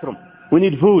need bathroom, we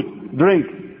need food, drink.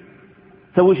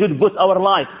 So we should put our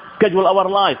life, schedule our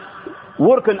life,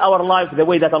 work in our life the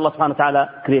way that Allah subhanahu wa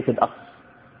ta'ala created us.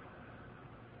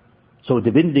 So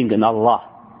depending on Allah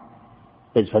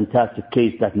is a fantastic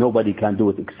case that nobody can do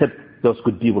it except those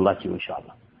good people like you,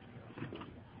 inshallah.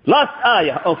 Last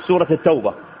ayah of Surah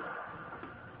At-Tawbah.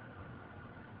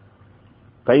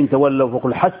 فَإِن تَوَلَّوْا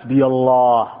فَقُلْ حَسْبِيَ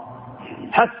اللَّهِ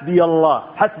حَسْبِيَ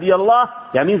اللَّهِ حَسْبِيَ اللَّهِ.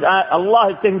 That means Allah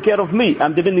is taking care of me.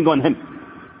 I'm depending on Him.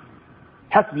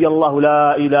 حَسْبِيَ اللَّهُ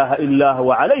لَا إِلَهَ إِلَّا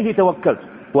هُوَ عَلَيْهِ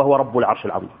تَوَكَّلْتُ وَهُوَ رَبُّ الْعَرْشِ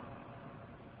الْعَظِيمِ.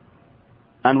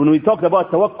 And when we talked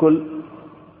about tawakkul,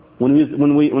 when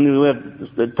we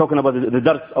were talking about the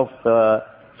dars of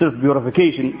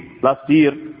self-purification last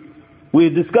year, we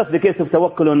discussed the case of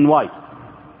tawakkul on why,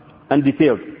 and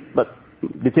detailed.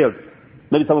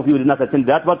 Maybe some of you did not attend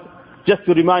that, but just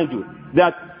to remind you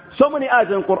that so many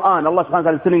ayahs in the Quran, Allah subhanahu wa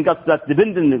ta'ala is telling us that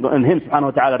dependence on Him subhanahu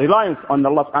wa ta'ala, reliance on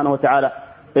Allah subhanahu wa ta'ala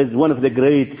is one of the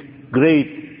great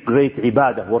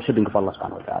ibadah, worshipping of Allah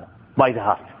subhanahu wa ta'ala, by the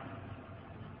heart.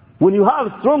 When you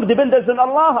have strong dependence on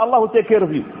Allah, Allah will take care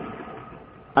of you.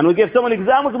 And we gave so many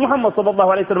examples. Muhammad sallallahu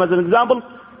alayhi wa sallam as an example,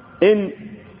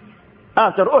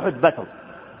 after Uhud battle.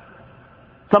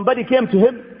 Somebody came to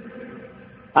him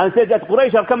and said that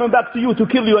Quraysh are coming back to you to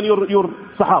kill you and your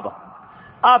Sahaba.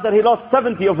 After he lost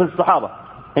 70 of his Sahaba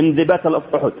in the battle of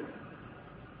Uhud.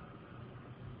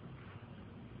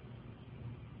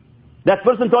 That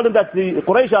person told him that the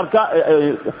Quraysh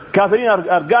Kafirin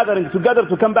are gathering together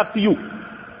to come back to you.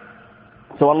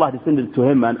 So Allah descended to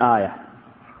him an ayah.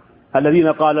 الذين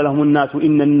قال لهم الناس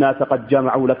إن الناس قد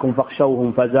جمعوا لكم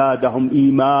فاخشوهم فزادهم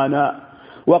إيمانا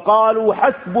وقالوا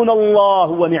حسبنا الله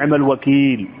ونعم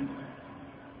الوكيل.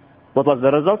 What was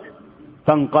the result?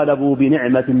 فانقلبوا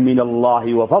بنعمة من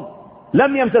الله وفضل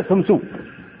لم يمسسهم سوء.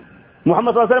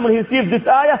 Muhammad sallallahu alaihi wasallam, when he received this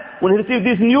ayah, when he received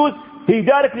this news, he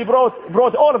directly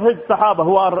brought all of his Sahaba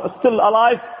who are still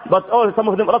alive, but some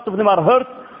of them, lots of them are hurt.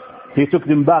 He took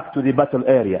them back to the battle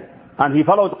area, and he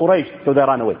followed Quraysh, so they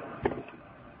ran away.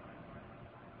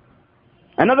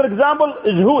 Another example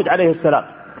is Hud alayhi salam.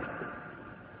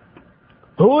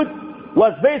 Hud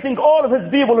was facing all of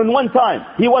his people in one time.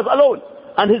 He was alone,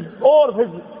 and all of his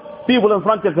people in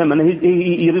front of him, and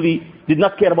he really did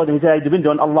not care about them. He said, I depend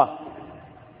on Allah.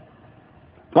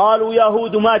 قالوا يا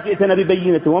هود ما جئتنا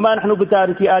ببينة وما نحن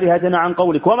بتارك آلهتنا عن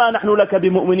قولك وما نحن لك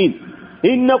بمؤمنين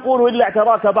إن نقول إلا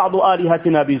اعتراك بعض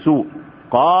آلهتنا بسوء.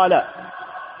 قال,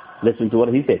 listen to what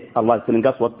he said. Allah is telling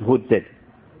us what Hud said.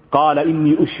 قال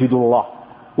إني أشهد الله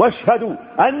واشهدوا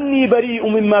أني بريء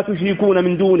مما تشركون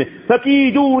من دونه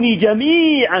فكيدوني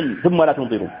جميعا ثم لا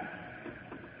تنظرون.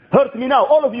 Hurt me now,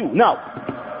 all of you, now.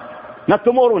 Not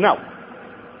tomorrow, now.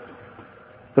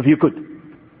 If you could.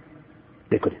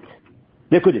 They couldn't.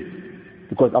 They couldn't,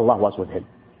 because Allah was with him.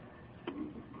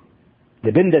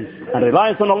 Dependence and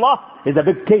reliance on Allah is a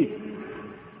big case.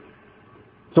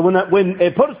 So when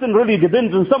a person really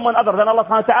depends on someone other than Allah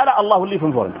subhanahu wa ta'ala, Allah will leave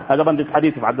him for him. As upon this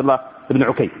hadith of Abdullah ibn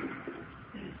Uqay.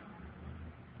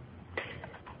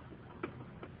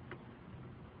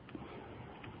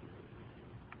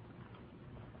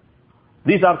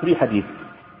 These are 3 hadiths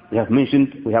we have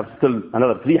mentioned. We have still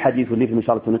another 3 hadiths we'll leave them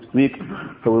inshallah to next week,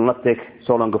 so we will not take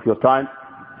so long of your time.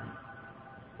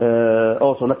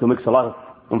 Also not to mix a lot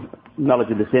of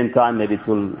knowledge at the same time. Maybe it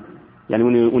will,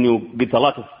 when you get a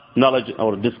lot of knowledge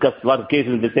or discuss a lot of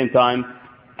cases at the same time,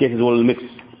 cases will mix.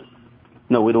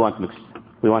 No, we don't want to mix.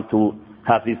 We want to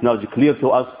have this knowledge clear to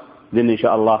us, then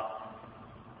inshallah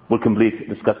we'll complete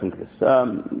discussing this.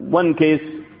 One case,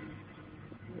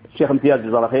 Sheikh Imtiaz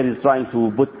is trying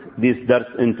to put these dars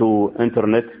into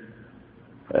internet.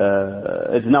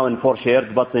 It's now in 4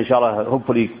 shares, but inshallah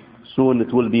hopefully soon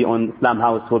it will be on Islam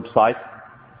House website.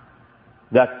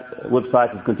 That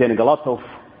website is containing a lot of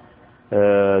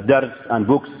dars and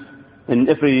books in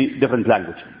every different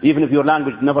language. Even if your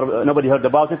language nobody heard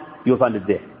about it, you'll find it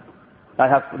there. I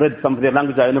have read some of their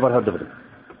language, I never heard of it.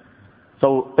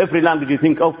 So every language you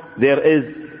think of, there is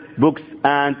books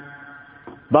and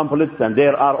pamphlets, and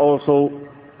there are also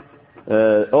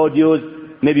audios,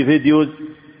 maybe videos,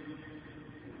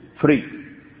 free.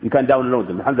 You can download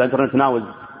them. The internet now is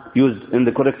used in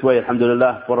the correct way,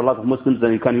 alhamdulillah, for a lot of Muslims,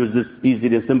 and you can use this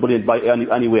easily and simply by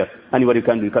anywhere. Anywhere you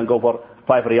can do. You can go for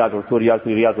 5 riyals or 2 riyals,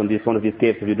 3 riyals on one of these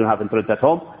caves if you don't have internet at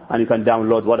home, and you can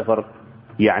download whatever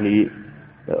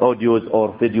audios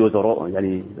or videos or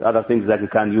other things that you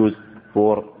can use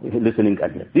for listening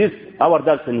at this. Our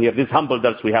dars in here, this humble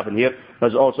dars we have in here,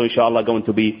 is also inshallah going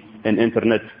to be in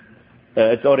internet.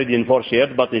 It's already in 4 shares,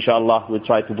 but inshallah we'll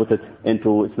try to put it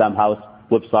into Islam House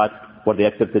website where they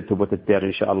accepted to put it there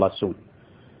inshallah soon.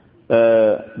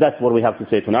 That's what we have to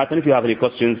say tonight, and if you have any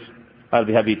questions, I'll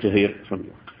be happy to hear from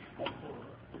you.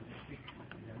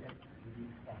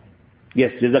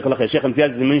 Yes, Jazakallah khair. Sheikh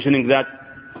Imtiaz is mentioning that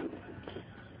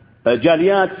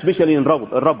Jaliyat, especially in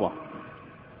Rabwa,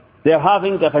 They are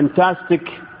having a fantastic,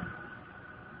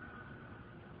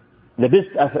 the best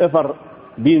I've ever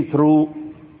been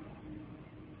through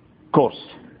course.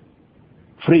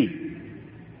 Free.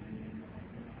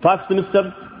 5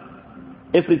 semesters.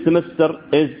 Every semester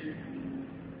is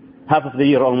half of the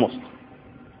year almost.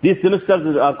 These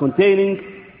semesters are containing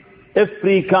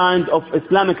every kind of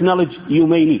Islamic knowledge you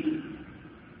may need.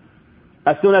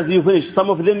 As soon as you finish some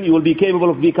of them, you will be capable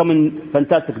of becoming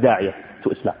fantastic da'iyah to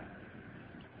Islam.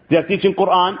 They are teaching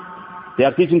Quran, they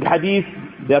are teaching Hadith,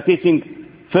 they are teaching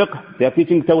Fiqh, they are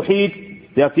teaching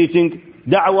Tawheed, they are teaching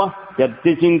Da'wah, they are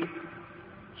teaching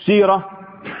Seerah,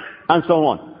 and so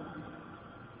on.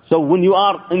 So when you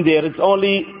are in there, it's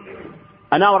only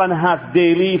an hour and a half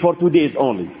daily for 2 days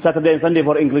only. Saturday and Sunday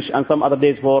for English and some other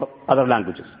days for other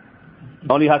languages.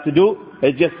 All you have to do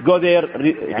is just go there,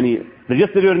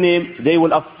 register your name. They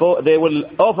will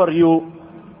offer you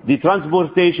the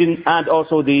transportation and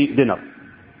also the dinner.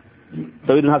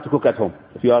 So you don't have to cook at home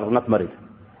if you are not married.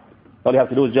 All you have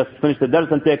to do is just finish the dars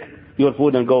and take your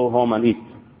food and go home and eat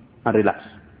and relax.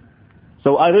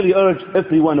 So I really urge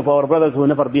every one of our brothers who have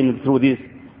never been through these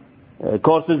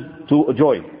courses to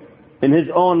join in his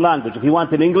own language. If you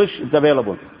want in English, it's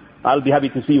available. I'll be happy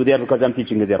to see you there because I'm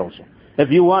teaching it there also. If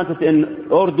you want it in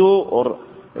Urdu or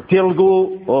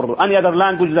Telugu or any other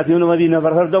language that you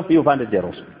never heard of, you find it there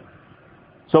also.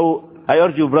 So I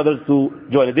urge you brothers to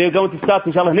join it. They're going to start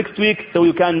inshallah next week, so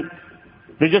you can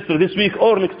register this week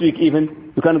or next week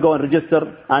even. You can go and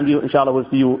register, and you inshallah will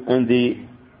see you in the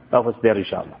office there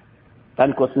inshallah.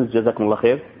 Any questions? Jazakumullah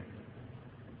khair.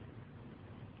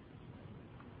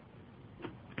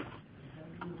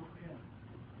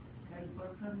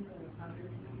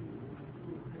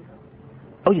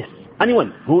 Oh yes,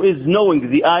 anyone who is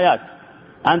knowing the ayat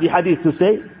and the hadith to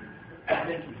say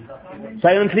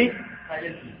silently?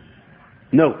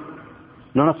 No,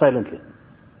 not silently.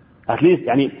 At least,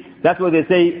 that's why they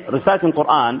say reciting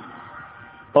Quran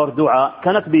or dua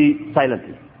cannot be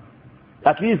silently.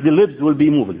 At least the lips will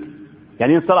be moving.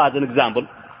 In Salah, as an example,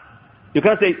 you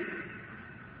can't say,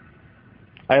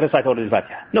 I recite already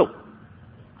Fatiha. No.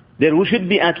 There should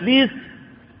be at least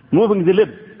moving the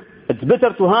lips. It's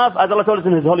better to have, as Allah told us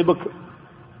in His holy book,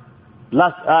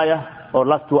 last ayah or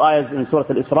last 2 ayahs in Surah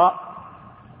Al-Isra,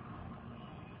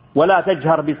 وَلَا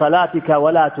تَجْهَرْ بِصَلَاتِكَ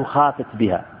وَلَا تُخَافِتْ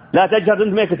بِهَا. لا تجهر,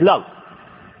 don't make it loud.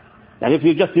 And if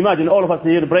you just imagine all of us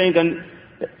here praying and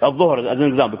al-Dhuhr as an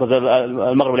example, because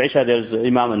al-Maghrib al-Isha there's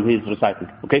Imam and he's reciting.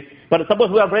 Okay? But suppose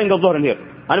we are praying al-Dhuhr in here.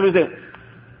 And everybody saying,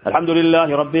 Alhamdulillah,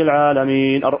 Rabbil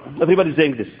Alameen. Everybody's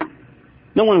saying this.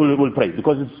 No one will pray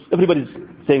because everybody's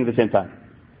saying at the same time.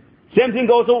 Same thing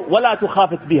also, وَلَا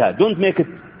تُخَافِتْ بِهَا. Don't make it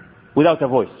without a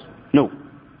voice. No.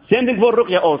 Same thing for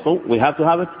Ruqya also. We have to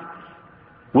have it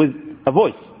with a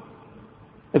voice.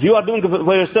 If you are doing it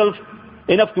for yourself,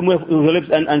 enough to move your lips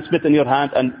and spit in your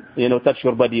hand and touch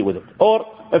your body with it. Or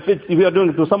if you are doing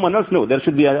it to someone else, no, there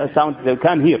should be a sound they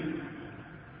can hear.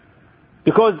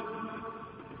 Because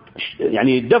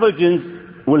devil jinns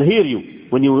will hear you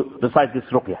when you recite this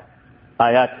Ruqya.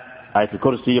 Ayat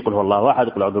al-Kursi, Qul Huwallahu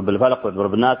Ahad, Qul A'udhu Bil Falaq, Qul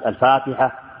A'udhu Bin Nas,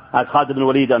 Al-Fatiha. As Khalid ibn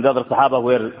Walid and the other Sahaba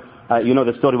were,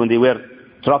 the story when they were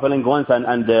traveling once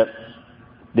and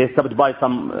they stopped by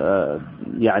some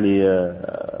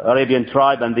Arabian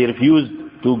tribe and they refused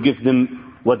to give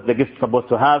them what the gift supposed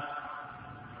to have.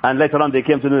 And later on they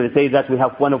came to them and they say that we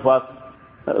have one of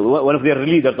their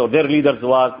leaders, or their leaders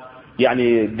was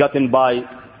gotten by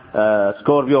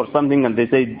scorpio or something, and they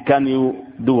say, can you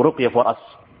do ruqya for us?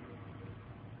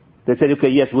 They said, okay,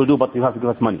 yes, we'll do, but you have to give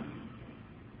us money.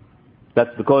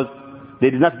 That's because they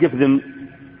did not give them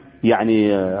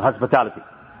hospitality.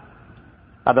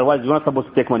 Otherwise, you're not supposed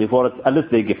to take money for it unless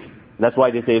they give. That's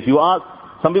why they say, if you ask,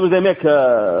 some people they make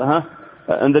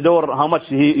in the door how much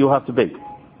you have to pay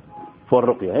for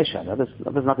ruqya.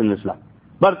 That's not in Islam.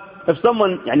 But if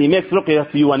someone makes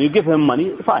ruqya to you and you give him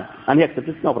money, fine, and he accepts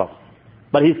it, no problem.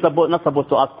 But he's not supposed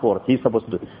to ask for it. He's supposed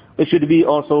to do it. It should be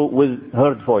also with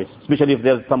heard voice, especially if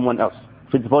there's someone else.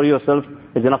 If it's for yourself,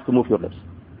 it's enough to move your lips.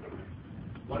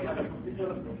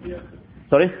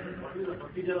 Sorry?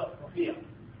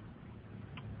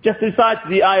 Just recite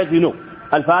the ayahs you know.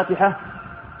 Al-Fatiha,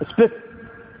 spit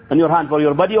in your hand for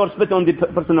your body or spit on the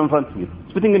person in front of you.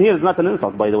 Spitting in here is not an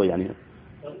insult, by the way.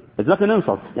 It's not an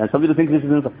insult. Some people think this is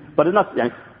an insult. But it's not.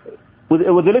 With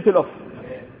a little of.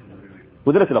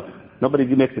 With a little of. Nobody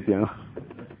makes it,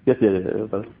 Yes, we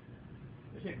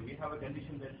have a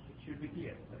condition that it should be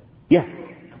clear. Right? Yeah.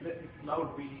 Unless it's loud,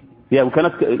 yeah, we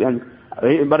cannot.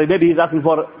 But maybe he's asking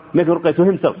for making ruqya to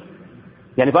himself.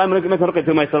 If I'm making ruqya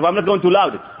to myself, I'm not going to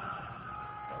loud it.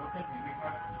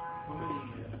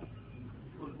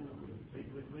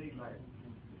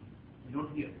 You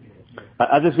don't hear.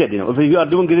 As I said, if you are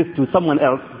doing this to someone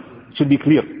else, it should be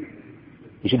clear.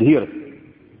 You should hear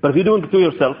it. But if you're doing it to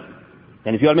yourself,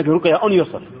 and if you are making ruqyah on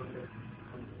yourself,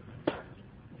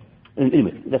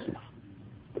 anyway, that's enough.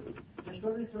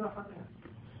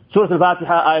 Surah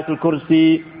Al-Fatiha, Ayatul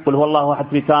Kursi, Qul Huwallahu Ahad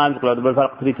 3 times, Qul A'udhu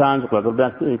Bil-Falaq 3 times, Qul A'udhu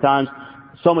Bil-Nas 3 times.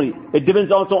 So many. It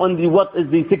depends also on what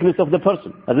is the sickness of the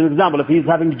person. As an example, if he is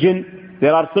having jinn,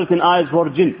 there are certain ayahs for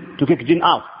jinn, to kick jinn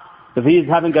out. If he is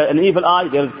having an evil eye,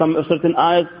 there are some certain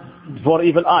ayahs for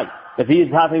evil eye. If he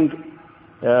is having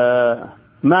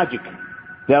magic,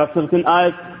 there are certain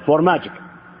ayahs for magic.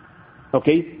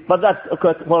 Okay? But that's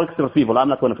for extra people. I'm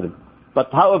not one of them. But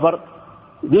however,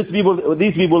 these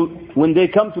people, when they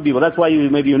come to people, that's why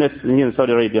maybe you know here in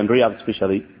Saudi Arabia and Riyadh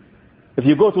especially, if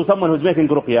you go to someone who's making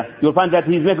ruqyah, you'll find that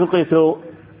he's making ruqyah to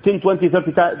 10, 20,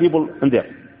 30 people in there.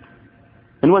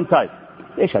 In one side.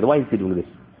 Why is he doing this?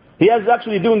 He is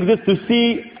actually doing this to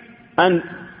see and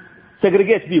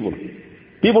segregate people.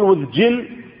 People with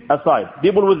jinn aside.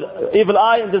 People with evil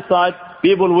eye on this side.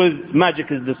 People with magic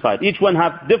is this side. Each one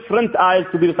have different eyes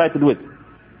to be recited with.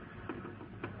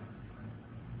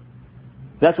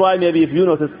 That's why maybe if you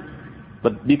notice,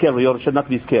 but be careful, you should not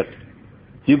be scared.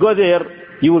 If you go there,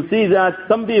 you will see that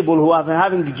some people who are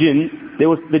having jinn,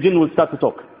 the jinn will start to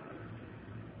talk.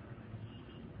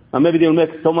 And maybe they will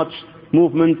make so much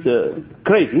movement,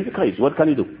 crazy. He's crazy. What can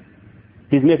you do?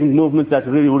 He's making movements that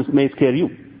really may scare you.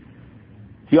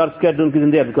 If you are scared, don't get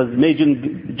in there, because may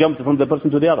jinn jump from the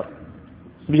person to the other,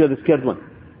 especially the scared one.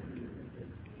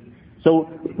 So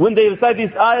when they recite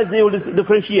these ayahs, they will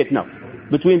differentiate now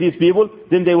between these people.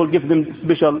 Then they will give them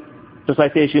special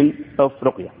recitation of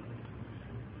ruqyah.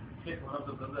 One of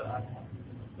the brothers asked,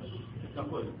 the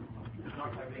couple is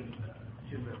not having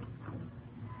children.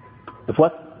 If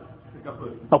what? The couple.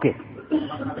 Okay.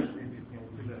 Not having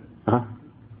children.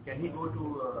 Can he go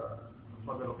to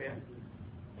for the ruqyah?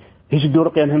 He should do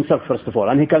ruqyah himself first of all,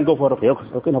 and he can go for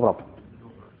ruqyah. Okay, no problem.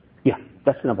 Yeah,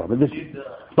 that's no problem. This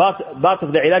part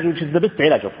of the ilaj, which is the best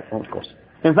ilaj, of course.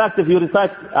 In fact, if you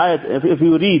recite ayat, if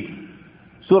you read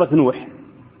Surah Nuh,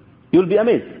 you'll be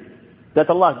amazed that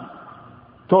Allah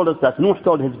told us that Nuh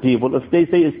told his people, if they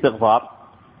say istighfar,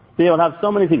 they will have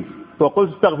so many things.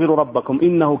 وَقُلْ اسْتَغْفِرُوا رَبَّكُمْ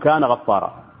إِنَّهُ كَانَ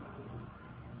غَفَّارًا.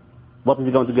 What is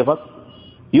he going to give us?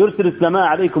 يُرْسِلِ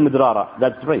السَّمَاءَ عَلَيْكُمْ مِدْرَارًا.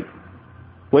 That's right.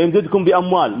 وَيَمْدِدْكُمْ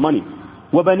بِأَمْوَالٍ, money.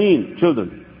 وَبَنِينَ,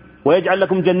 children. وَيَجْعَلْ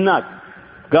لَكُمْ جَنَّاتٍ,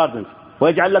 gardens.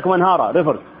 وَيَجْعَلْ لَكُمْ أَنْهَارًا,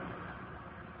 rivers.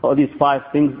 All these 5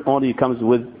 things only comes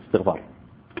with istighfar.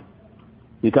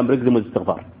 You can bring them with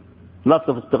istighfar. Lots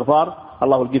of istighfar,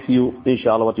 Allah will give you,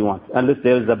 inshallah, what you want. Unless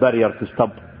there is a barrier to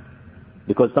stop.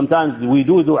 Because sometimes we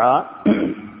do dua,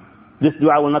 this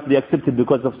dua will not be accepted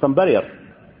because of some barrier.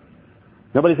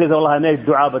 Nobody says, Allah, I made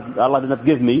dua, but Allah did not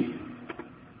give me.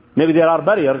 Maybe there are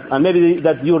barriers, and maybe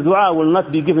that your dua will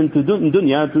not be given to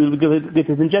dunya, it will be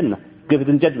given in Jannah. Give it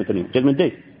in judgment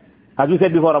day. As we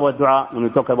said before about dua, when we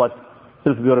talk about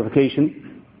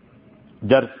self-purification,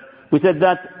 dars, we said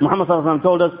that Muhammad sallallahu alaihi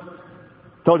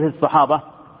wasallam told his Sahaba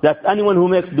that anyone who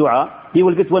makes dua, he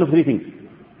will get one of 3 things.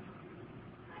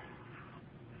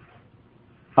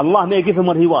 Allah may give him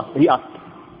what he asked.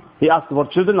 He asked for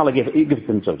children, Allah gives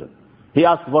him children. He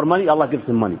asked for money, Allah gives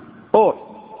him money. Or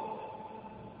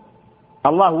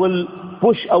Allah will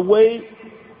push away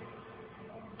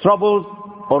troubles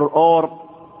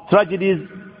or tragedies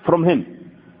from him.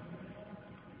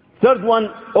 3rd one,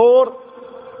 or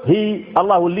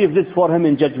Allah will leave this for him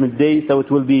in judgment day, so it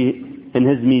will be in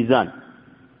his mizan,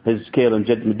 his scale in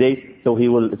judgment day, so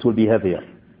it will be heavier.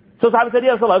 So Sahaba said,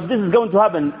 Ya Rasulullah, if this is going to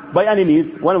happen by any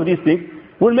means, one of these things,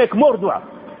 we'll make more dua.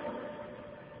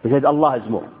 He said, Allah is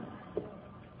more.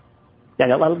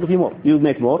 Yani Allah will give you more. You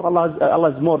make more, Allah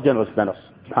is more generous than us,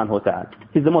 subhanahu wa ta'ala.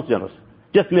 He's the most generous.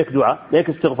 Just make dua, make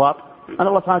istighfar, and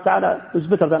Allah subhanahu wa ta'ala is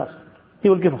better than us. He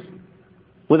will give us.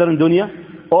 Whether in dunya,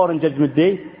 or in judgment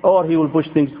day, or he will push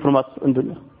things from us in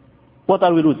dunya. What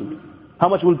are we losing? How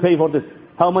much will pay for this?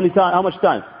 How much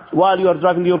time? While you are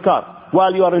driving your car,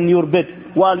 while you are in your bed,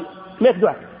 make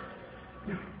dua.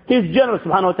 He is generous,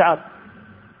 subhanahu wa ta'ala.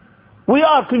 We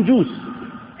are conjuice.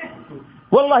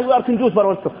 Wallahi, we are conjuice for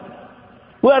ourselves.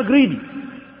 We are greedy.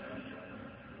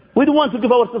 We don't want to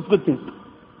give ourselves good things.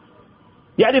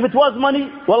 Yeah, if it was money,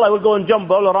 well, I will go and jump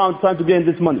all around trying to gain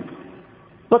this money.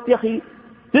 But yahi,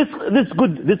 this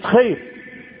good, this khair,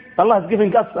 Allah is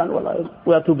giving us, and well,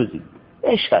 we are too busy.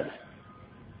 ايش هذا؟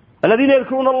 الذين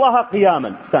يذكرون الله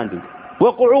قياما, standing,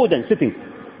 وقعودا, sitting,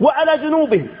 وعلى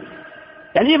جنوبهم.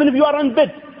 And even if you are in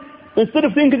bed, instead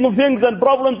of thinking of things and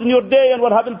problems in your day and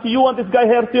what happened to you and this guy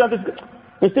here to you and this guy,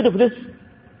 instead of this,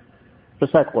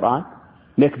 recite Quran,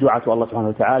 make dua to Allah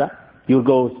subhanahu wa ta'ala, you'll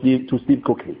go to sleep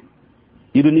quickly.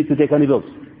 You don't need to take any pills.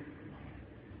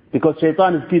 Because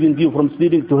shaitan is keeping you from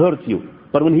sleeping to hurt you.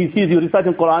 But when he sees you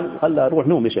reciting Quran, Allah, روح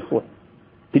نوم يا شيخ.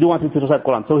 He don't want you to recite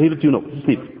Quran, so he lets you know,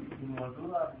 sleep.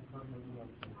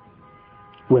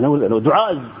 No,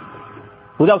 dua is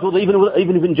without wudu,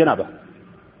 even in janaba.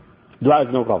 Dua is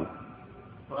no problem.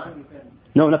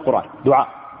 No, not Quran. Dua.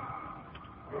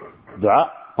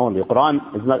 Dua only.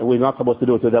 Quran is not. We're not supposed to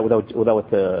do it without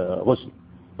ghusl.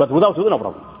 But without wudu, no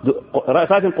problem.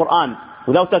 Reciting Quran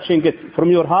without touching it from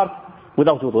your heart,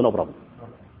 without wudu, no problem.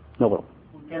 No problem.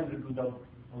 We can read without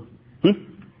wudu.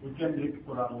 We can read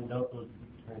Quran without wudu.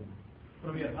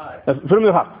 From your heart. From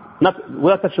your heart, not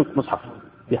without touching mushaf.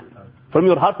 Yeah. From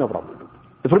your heart, no problem.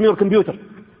 From your computer.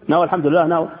 Now, alhamdulillah,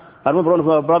 now, I remember one of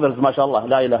our brothers, mashallah,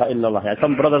 la ilaha illallah.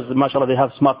 Some brothers, mashallah, they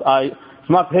have smart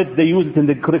heads, they use it in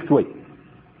the correct way.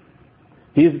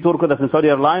 He used to work with us in Saudi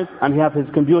Airlines, and he has his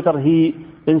computer, he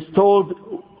installed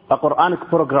a Quranic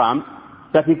program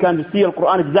that he can see the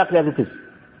Quran exactly as it is.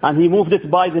 And he moved it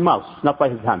by the mouse, not by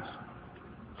his hands.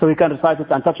 So he can recite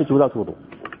it and touch it without wudu.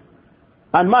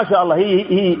 And mashallah,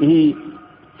 he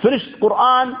finished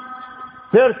Quran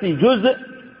 30 juz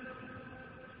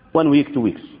 1 week, 2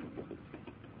 weeks.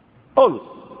 Always.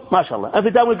 MashaAllah.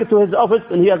 Every time we get to his office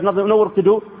and he has no work to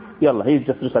do, yallah, he's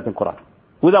just reciting Quran.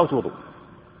 Without wudu.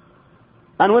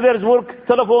 And when there is work,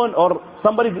 telephone or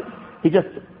somebody, he just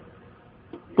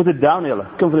put it down,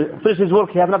 yallah. Finish his work,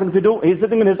 he has nothing to do. He's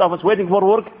sitting in his office waiting for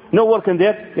work. No work in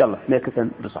there. Yallah, make it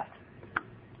and recite.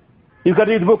 You can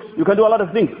read books. You can do a lot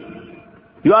of things.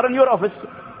 You are in your office.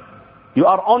 You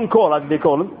are on call, as they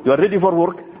call them. You are ready for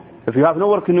work. If you have no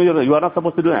work in your, you are not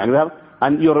supposed to do anything.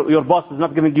 And your boss is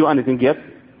not giving you anything yet.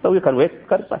 So you can wait.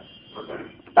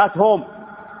 At home.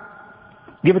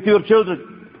 Give it to your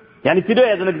children. Yani today,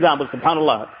 as an example,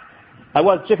 subhanallah, I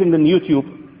was checking on YouTube.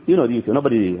 You know YouTube.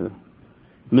 Nobody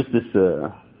missed this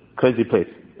crazy place.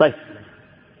 Right.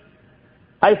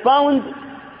 I found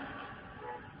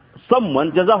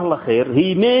someone, Jazahullah khair,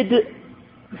 he made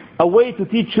a way to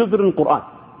teach children Quran.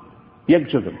 Young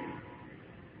children.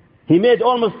 He made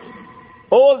almost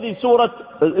all the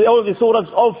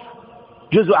surahs of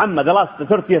Juz' Amma, the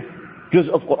 30th Juz'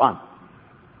 of Quran.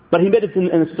 But he made it in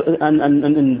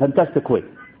a fantastic way.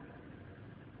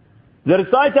 The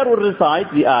reciter will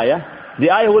recite the ayah.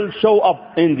 The ayah will show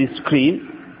up in the screen.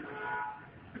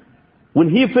 When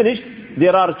he finished,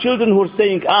 there are children who are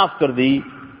saying after the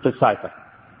reciter.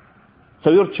 So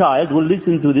your child will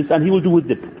listen to this and he will do with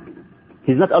it.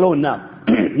 He's not alone now.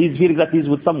 He's feeling that he's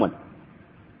with someone.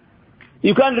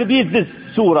 You can repeat this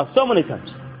surah so many times.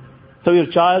 So your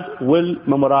child will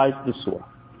memorize this surah.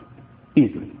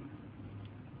 Easily.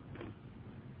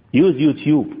 Use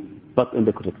YouTube, but in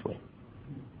the correct way.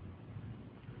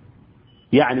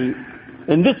 Yani,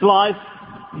 in this life,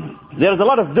 there's a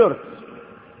lot of dirt.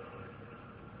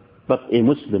 But a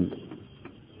Muslim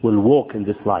will walk in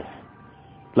this life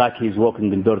like he's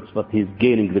walking in dirt, but he's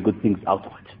gaining the good things out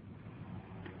of it.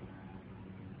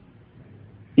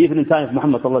 Even in time of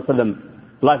Muhammad sallallahu alaihi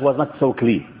wasallam, life was not so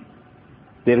clean.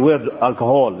 There were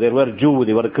alcohol, there were Jews,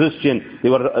 there were Christian,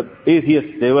 there were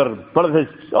atheists, there were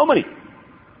polytheists, so many.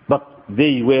 But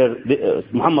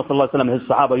Muhammad sallallahu alaihi wasallam, his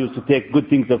Sahaba used to take good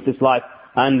things of this life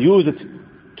and use it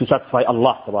to satisfy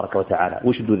Allah tabaraka wa ta'ala.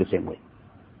 We should do the same way.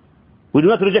 We do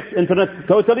not reject internet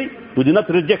totally. We do not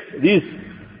reject these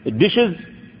dishes,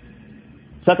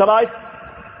 satellite.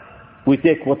 We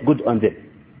take what's good on them.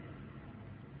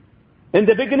 In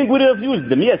the beginning we refused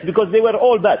them, yes, because they were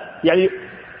all bad.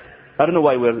 I don't know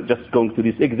why we're just going to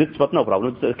these exits, but no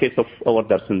problem. It's a case of our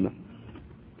darsana.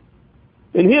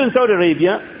 And here in Saudi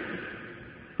Arabia,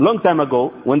 long time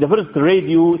ago, when the first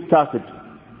radio started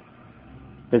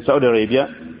in Saudi Arabia,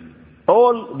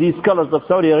 all the scholars of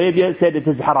Saudi Arabia said it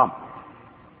is haram.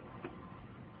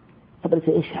 Somebody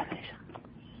say,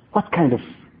 what kind of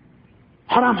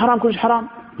haram, كلش haram?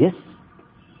 Yes.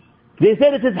 They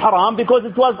said it is haram because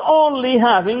it was only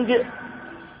having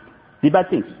the bad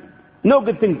things. No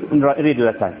good things in radio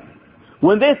at that time.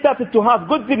 When they started to have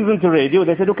good things into radio,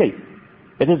 they said, okay,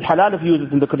 it is halal if you use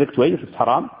it in the correct way. If it's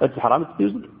haram, if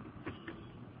use it.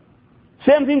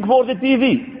 Same thing for the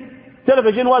TV.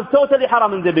 Television was totally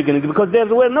haram in the beginning because there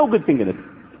were no good thing in it.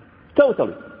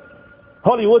 Totally.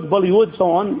 Hollywood, Bollywood,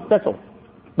 so on, that's all.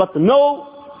 But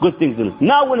no good things in it.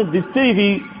 Now when it's this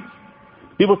TV,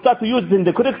 people start to use it in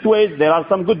the correct ways. There are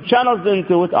some good channels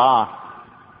into it.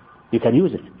 You can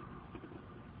use it.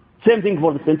 Same thing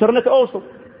for the internet also.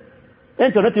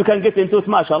 Internet, you can get into it,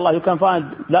 mashallah. You can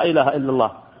find La ilaha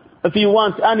illallah. If you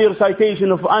want any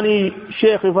recitation of any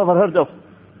sheikh you've ever heard of,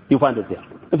 you find it there.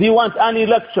 If you want any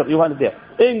lecture, you find it there.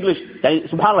 English,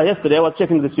 subhanAllah, yesterday I was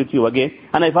checking this YouTube again,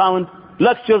 and I found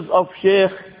lectures of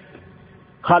Sheikh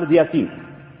Khalid Yasin,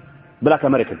 black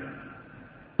American.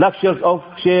 Lectures of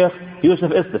Sheikh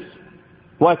Yusuf Estes,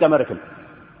 white American.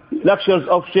 Lectures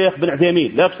of Sheikh bin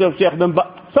Uthaymeen, lectures of Sheikh bin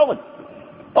so on.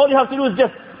 All you have to do is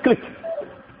just click.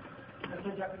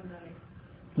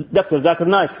 Dr. Zakir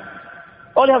Naik.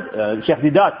 All you have, Sheikh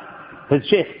Didat, his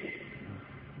Sheikh.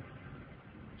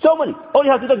 So many. All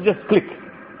you have to do is just click.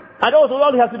 And also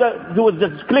all you have to do is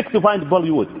just click to find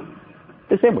Bollywood.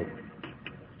 The same way.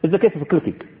 It's the case of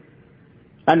clicking.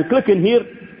 And clicking here,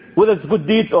 whether it's good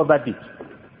deeds or bad deeds.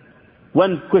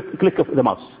 One quick click of the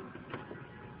mouse.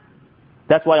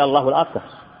 That's why Allah will ask us.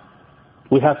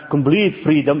 We have complete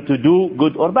freedom to do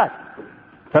good or bad.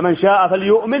 فَمَنْ شَاءَ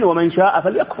فَلْيُؤْمِنْ وَمَنْ شَاءَ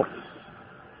فَلْيَكْفُرْ.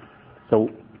 So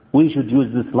we should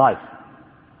use this life.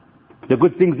 The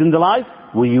good things in the life,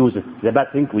 we use it. The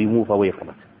bad things, we move away from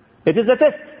it. It is a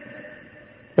test.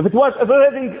 If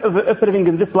everything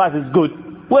in this life is good,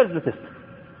 where's the test?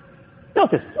 No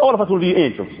test. All of us will be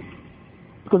angels.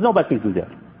 Because no bad things in there.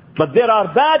 But there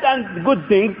are bad and good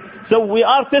things, so we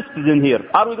are tested in here.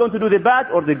 Are we going to do the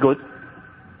bad or the good?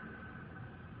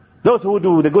 Those who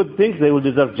do the good things, they will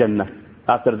deserve Jannah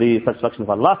after the satisfaction of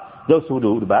Allah. Those who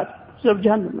do the bad, deserve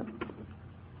Jahannam.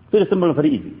 Very simple and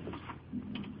very easy.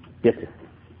 Yes, sir.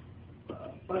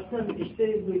 Person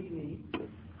stays with me.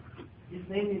 His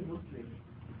name is Muslim,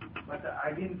 but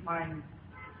I didn't find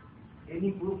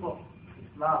any proof of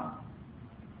Islam.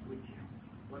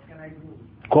 What can I do?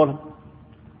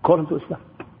 Call him to Islam.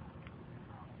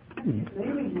 His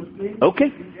name is Muslim.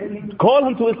 Okay. Call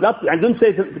him to Islam. And don't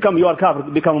say, become you are kafir,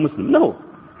 become a Muslim. No.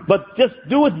 But just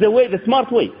do it the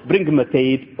smart way. Bring him a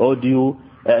tape, audio,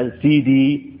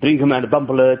 CD, bring him a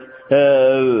pamphlet,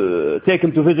 take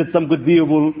him to visit some good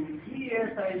people. 3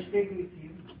 years I stayed with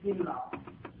him, still now.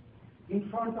 In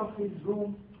front of his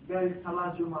room, there is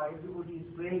Salah Jummah. Everybody is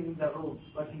praying in the road,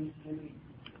 but he is sleeping.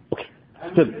 Okay.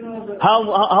 Still,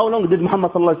 how long did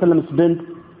Muhammad sallallahu alaihi wasallam spend?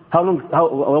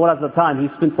 What was the time he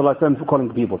spent sallallahu alaihi wasallam calling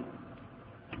people?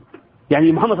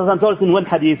 Yani Muhammad sallallahu alaihi wasallam told us in one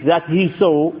hadith that he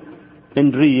saw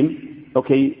in dream,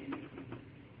 okay,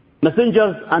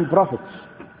 messengers and prophets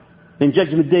in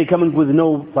Judgment Day coming with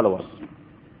no followers.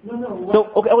 No. So,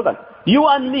 okay, hold on. You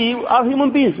and me are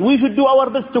human beings. We should do our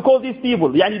best to call these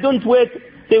people. Yani don't wait,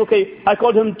 say, okay, I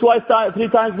called him 3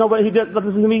 times, nobody, he doesn't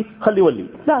listen to me. Khalli wali.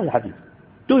 La, ya hadith.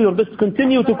 Do your best,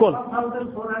 continue to call.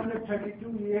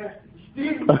 1,432 years.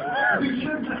 Still, we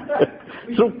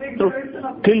should take the direction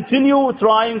of Continue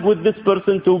trying with this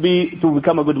person to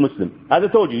become a good Muslim. As I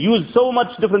told you, use so much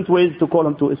different ways to call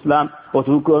him to Islam or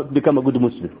to become a good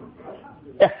Muslim.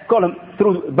 Call him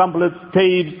through pamphlets,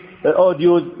 tapes,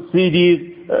 audios,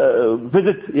 CDs,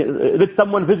 let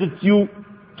someone visit you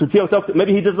to talk to,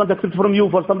 maybe he does not accept from you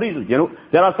for some reason,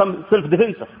 There are some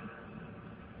self-defense.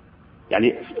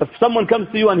 If someone comes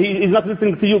to you and he is not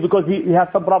listening to you because he has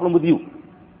some problem with you,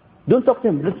 don't talk to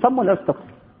him, let someone else talk to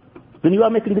him. Then you are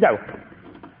making the da'wah.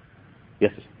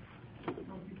 Yes. Some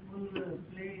people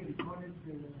play recorded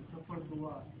support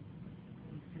dua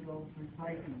instead of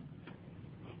reciting.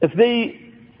 If they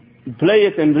play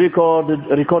it and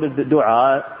recorded the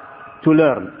dua to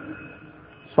learn,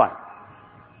 it's fine.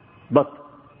 But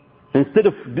instead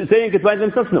of saying it by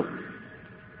themselves, no.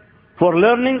 For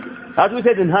learning, as we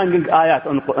said in hanging ayat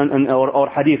or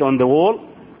hadith on the wall,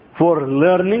 for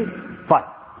learning, fine.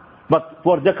 But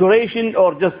for decoration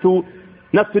or just to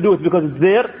not to do it because it's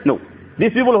there, no.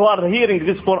 These people who are hearing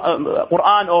this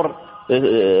Quran or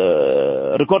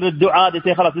recorded dua, they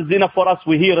say, "Khalas, it's enough for us.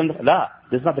 We hear." And la,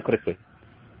 that's not the correct way.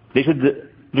 They should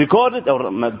record it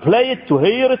or play it to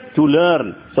hear it to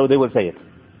learn, so they will say it.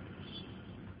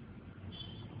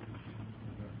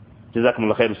 جزاكم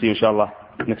الله خير. See you inshallah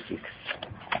next week.